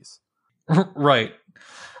 1950s. Right.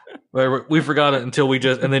 We forgot it until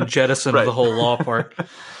and then jettisoned Right. the whole law part.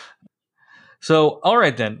 So, all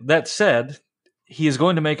right then. That said, he is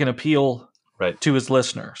going to make an appeal to his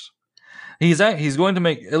listeners. He's going to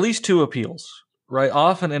make at least two appeals, right?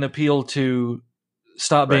 Often an appeal to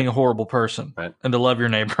stop being a horrible person and to love your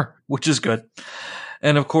neighbor, which is good.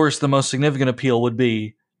 And of course, the most significant appeal would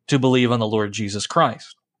be to believe on the Lord Jesus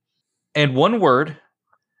Christ. And one word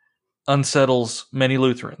unsettles many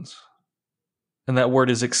Lutherans, and that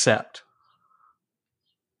word is accept.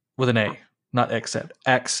 With an A, not accept.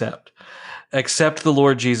 Accept. Accept the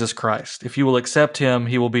Lord Jesus Christ. If you will accept him,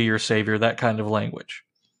 he will be your Savior, that kind of language.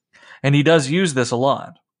 And he does use this a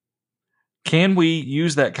lot. Can we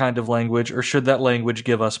use that kind of language, or should that language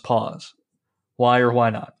give us pause? Why or why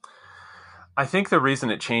not? I think the reason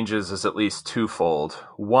it changes is at least twofold.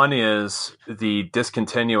 One is the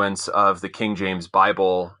discontinuance of the King James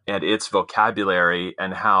Bible and its vocabulary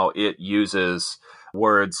and how it uses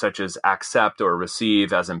words such as accept or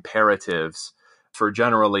receive as imperatives for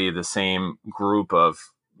generally the same group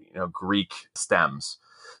of Greek stems.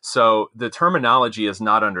 So the terminology is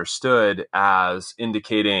not understood as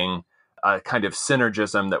indicating a kind of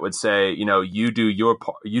synergism that would say, you do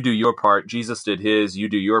your part, Jesus did his, you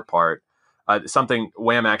do your part. Something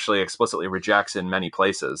Wham actually explicitly rejects in many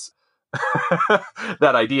places.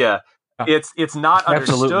 That idea. It's not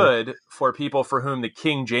understood for people for whom the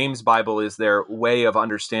King James Bible is their way of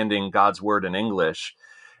understanding God's word in English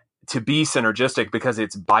to be synergistic because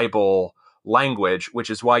it's Bible language, which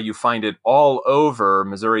is why you find it all over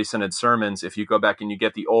Missouri Synod sermons. If you go back and you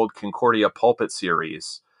get the old Concordia pulpit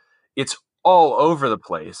series, it's all over the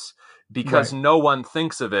place because no one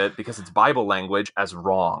thinks of it, because it's Bible language, as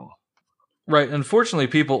wrong. Right. Unfortunately,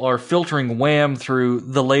 people are filtering Wham through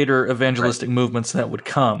the later evangelistic movements that would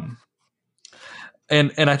come.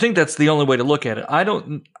 And I think that's the only way to look at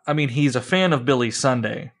it. He's a fan of Billy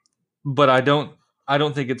Sunday, but I don't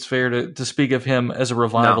think it's fair to speak of him as a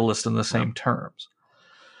revivalist in the same terms.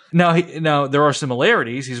 Now there are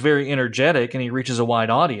similarities. He's very energetic and he reaches a wide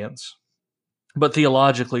audience, but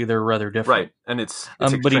theologically they're rather different. Right. And it's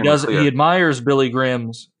but he admires Billy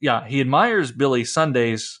Graham's. Yeah, he admires Billy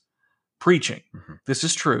Sunday's preaching. Mm-hmm. This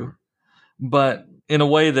is true, but in a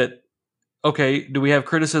way that, okay, do we have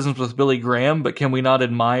criticisms with Billy Graham, but can we not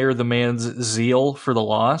admire the man's zeal for the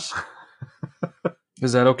lost?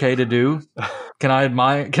 Is that okay to do? Can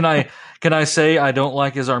I say I don't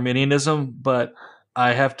like his Arminianism, but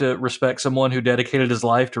I have to respect someone who dedicated his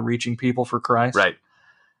life to reaching people for Christ? Right.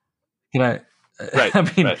 Can I?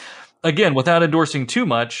 Right. Again, without endorsing too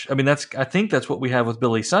much, I think that's what we have with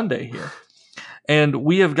Billy Sunday here. And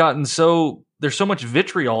we have gotten there's so much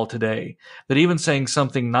vitriol today that even saying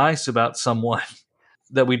something nice about someone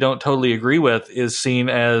that we don't totally agree with is seen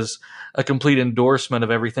as a complete endorsement of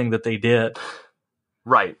everything that they did.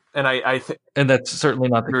 Right. And and that's certainly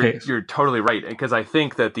not the case. You're totally right. Because I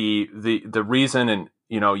think that the reason, and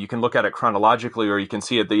you can look at it chronologically or you can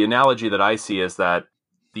see it. The analogy that I see is that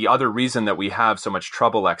the other reason that we have so much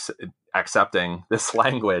trouble accepting this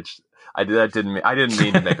language, I didn't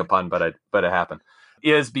mean to make a pun, but it happened.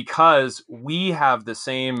 is because we have the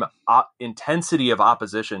same intensity of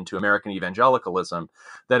opposition to American evangelicalism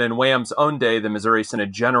that in Wham's own day, the Missouri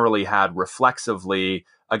Synod generally had reflexively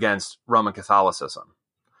against Roman Catholicism.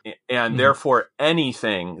 And therefore,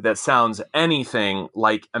 anything that sounds anything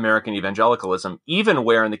like American evangelicalism, even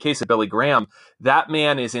where in the case of Billy Graham, that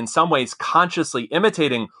man is in some ways consciously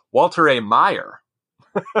imitating Walter A. Maier.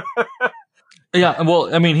 Yeah,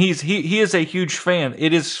 well, I mean, he is a huge fan.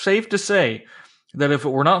 It is safe to say that if it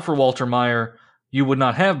were not for Walter Maier, you would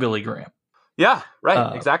not have Billy Graham. Yeah,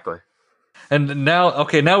 right, exactly. And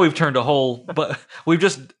now we've turned a whole, but we've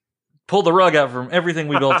just pulled the rug out from everything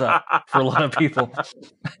we built up for a lot of people.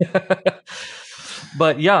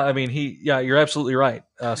 But yeah, I mean, you're absolutely right.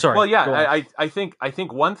 Sorry. Well, yeah, I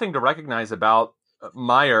think one thing to recognize about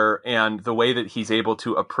Maier and the way that he's able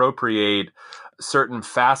to appropriate certain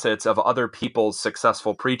facets of other people's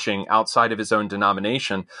successful preaching outside of his own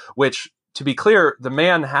denomination, which, to be clear, the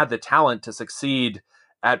man had the talent to succeed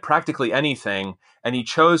at practically anything, and he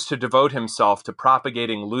chose to devote himself to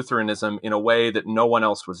propagating Lutheranism in a way that no one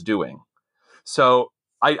else was doing. So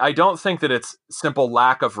I don't think that it's simple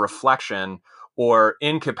lack of reflection or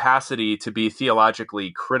incapacity to be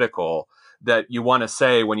theologically critical that you want to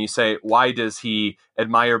say when you say, why does he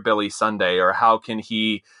admire Billy Sunday, or how can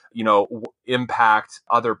he, impact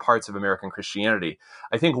other parts of American Christianity?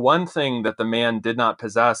 I think one thing that the man did not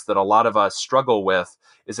possess that a lot of us struggle with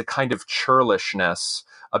is a kind of churlishness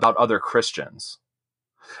about other Christians.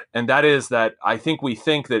 And that is that I think we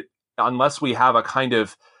think that unless we have a kind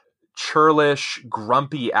of churlish,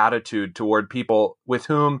 grumpy attitude toward people with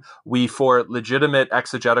whom we, for legitimate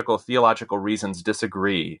exegetical theological reasons,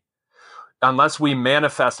 disagree, unless we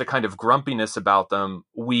manifest a kind of grumpiness about them,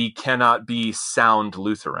 we cannot be sound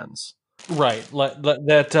Lutherans. Right.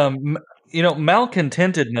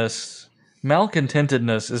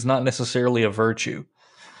 Malcontentedness is not necessarily a virtue.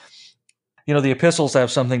 The epistles have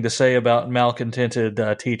something to say about malcontented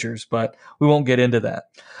teachers, but we won't get into that.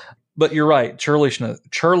 But you're right,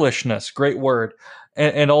 churlishness, great word,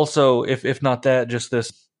 and also, if not that, just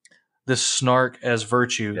this snark as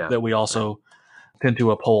virtue that we also tend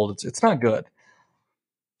to uphold. It's not good.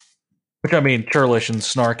 Which, I mean, churlish and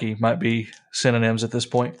snarky might be synonyms at this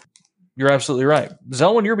point. You're absolutely right,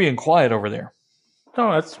 Zelwyn. You're being quiet over there.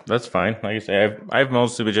 No, that's fine. Like I say, I've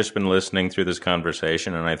mostly just been listening through this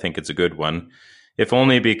conversation, and I think it's a good one, if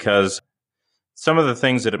only because some of the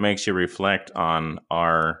things that it makes you reflect on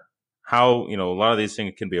are how, a lot of these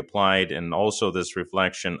things can be applied, and also this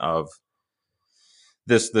reflection of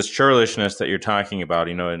this churlishness that you're talking about.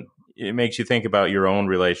 It makes you think about your own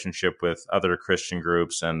relationship with other Christian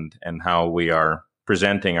groups and how we are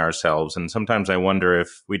presenting ourselves. And sometimes I wonder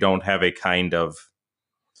if we don't have a kind of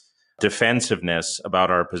defensiveness about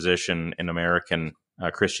our position in American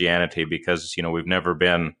Christianity, because, we've never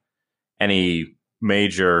been any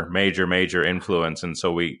major influence. And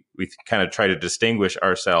so we kind of try to distinguish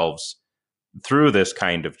ourselves through this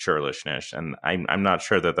kind of churlishness, and I'm not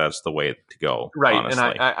sure that that's the way to go. Right, honestly.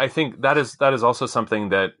 and I think that is also something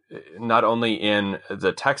that not only in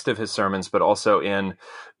the text of his sermons, but also in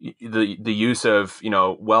the use of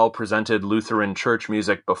well presented Lutheran church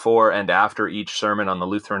music before and after each sermon on the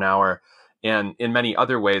Lutheran Hour, and in many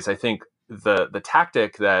other ways. I think the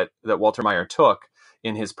tactic that Walter Maier took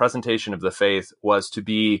in his presentation of the faith was to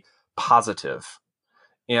be positive.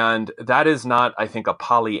 And that is not, I think, a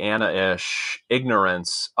Pollyanna-ish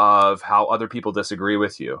ignorance of how other people disagree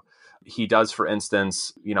with you. He does, for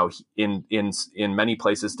instance, in many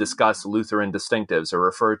places discuss Lutheran distinctives or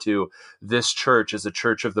refer to this church as a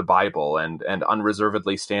church of the Bible and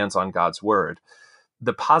unreservedly stands on God's word.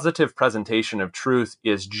 The positive presentation of truth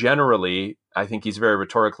is generally, I think he's very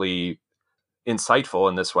rhetorically insightful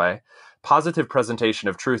in this way, positive presentation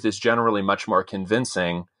of truth is generally much more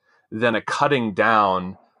convincing than a cutting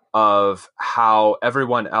down of how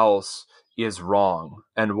everyone else is wrong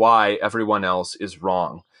and why everyone else is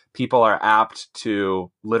wrong. People are apt to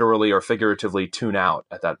literally or figuratively tune out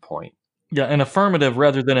at that point. Yeah, an affirmative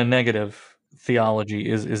rather than a negative theology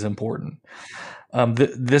is important.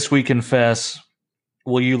 This we confess,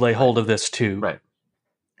 will you lay hold of this too? Right.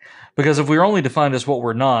 Because if we're only defined as what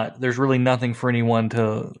we're not, there's really nothing for anyone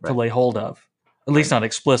to lay hold of. At least not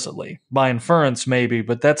explicitly. By inference, maybe,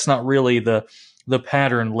 but that's not really the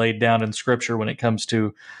pattern laid down in Scripture when it comes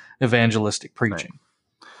to evangelistic preaching.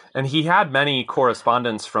 Right. And he had many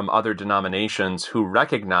correspondents from other denominations who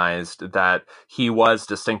recognized that he was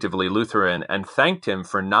distinctively Lutheran and thanked him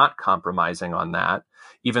for not compromising on that,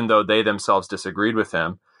 even though they themselves disagreed with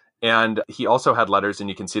him. And he also had letters, and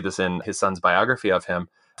you can see this in his son's biography of him,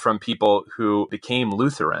 from people who became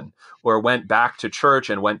Lutheran or went back to church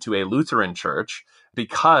and went to a Lutheran church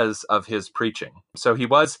because of his preaching. So he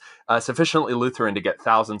was sufficiently Lutheran to get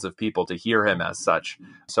thousands of people to hear him as such.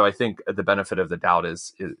 So I think the benefit of the doubt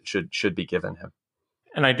should be given him.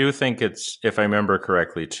 And I do think it's, if I remember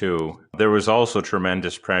correctly too, there was also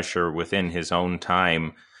tremendous pressure within his own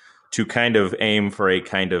time to kind of aim for a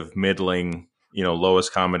kind of middling,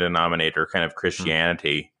 lowest common denominator kind of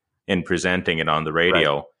Christianity in presenting it on the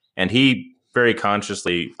radio. Right. And he very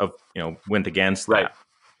consciously, went against that,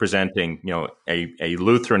 presenting, a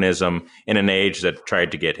Lutheranism in an age that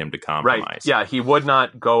tried to get him to compromise. Right. Yeah, he would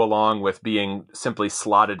not go along with being simply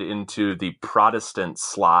slotted into the Protestant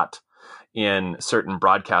slot in certain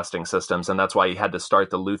broadcasting systems. And that's why he had to start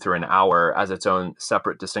the Lutheran Hour as its own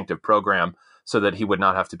separate distinctive program so that he would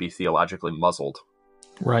not have to be theologically muzzled.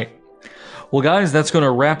 Right. Well, guys, that's going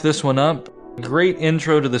to wrap this one up. Great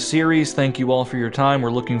intro to the series. Thank you all for your time.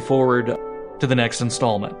 We're looking forward to the next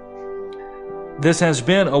installment. This has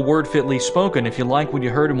been a Word Fitly Spoken. If you like what you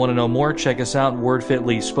heard and want to know more, check us out,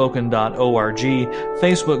 wordfitlyspoken.org,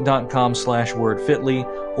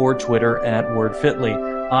 facebook.com/wordfitly, or Twitter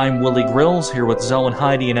 @wordfitly. I'm Willie Grills, here with Zoe and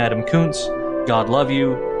Heidi and Adam Kuntz. God love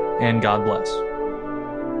you, and God bless.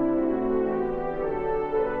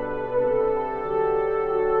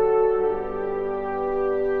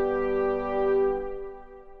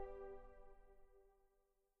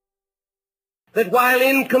 That while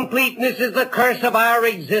incompleteness is the curse of our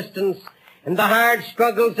existence, and the hard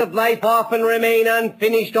struggles of life often remain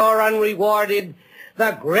unfinished or unrewarded,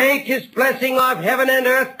 the greatest blessing of heaven and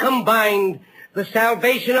earth combined, the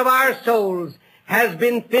salvation of our souls, has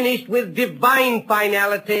been finished with divine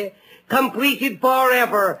finality, completed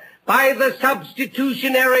forever by the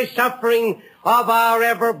substitutionary suffering of our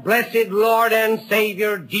ever-blessed Lord and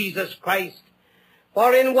Savior, Jesus Christ.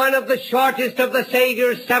 For in one of the shortest of the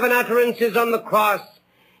Savior's 7 utterances on the cross,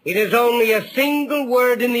 it is only a single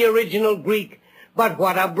word in the original Greek, but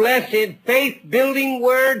what a blessed, faith-building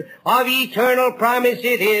word of eternal promise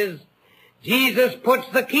it is. Jesus puts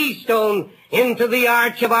the keystone into the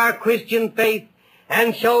arch of our Christian faith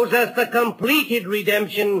and shows us the completed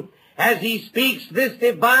redemption as he speaks this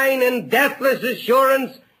divine and deathless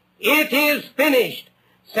assurance, "It is finished."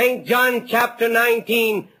 St. John chapter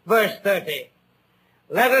 19, verse 30.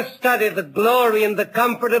 Let us study the glory and the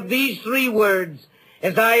comfort of these 3 words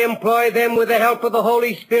as I employ them with the help of the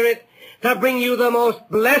Holy Spirit to bring you the most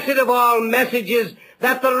blessed of all messages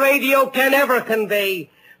that the radio can ever convey,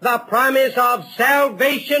 the promise of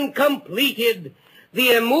salvation completed,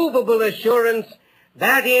 the immovable assurance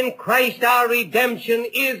that in Christ our redemption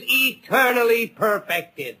is eternally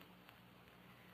perfected.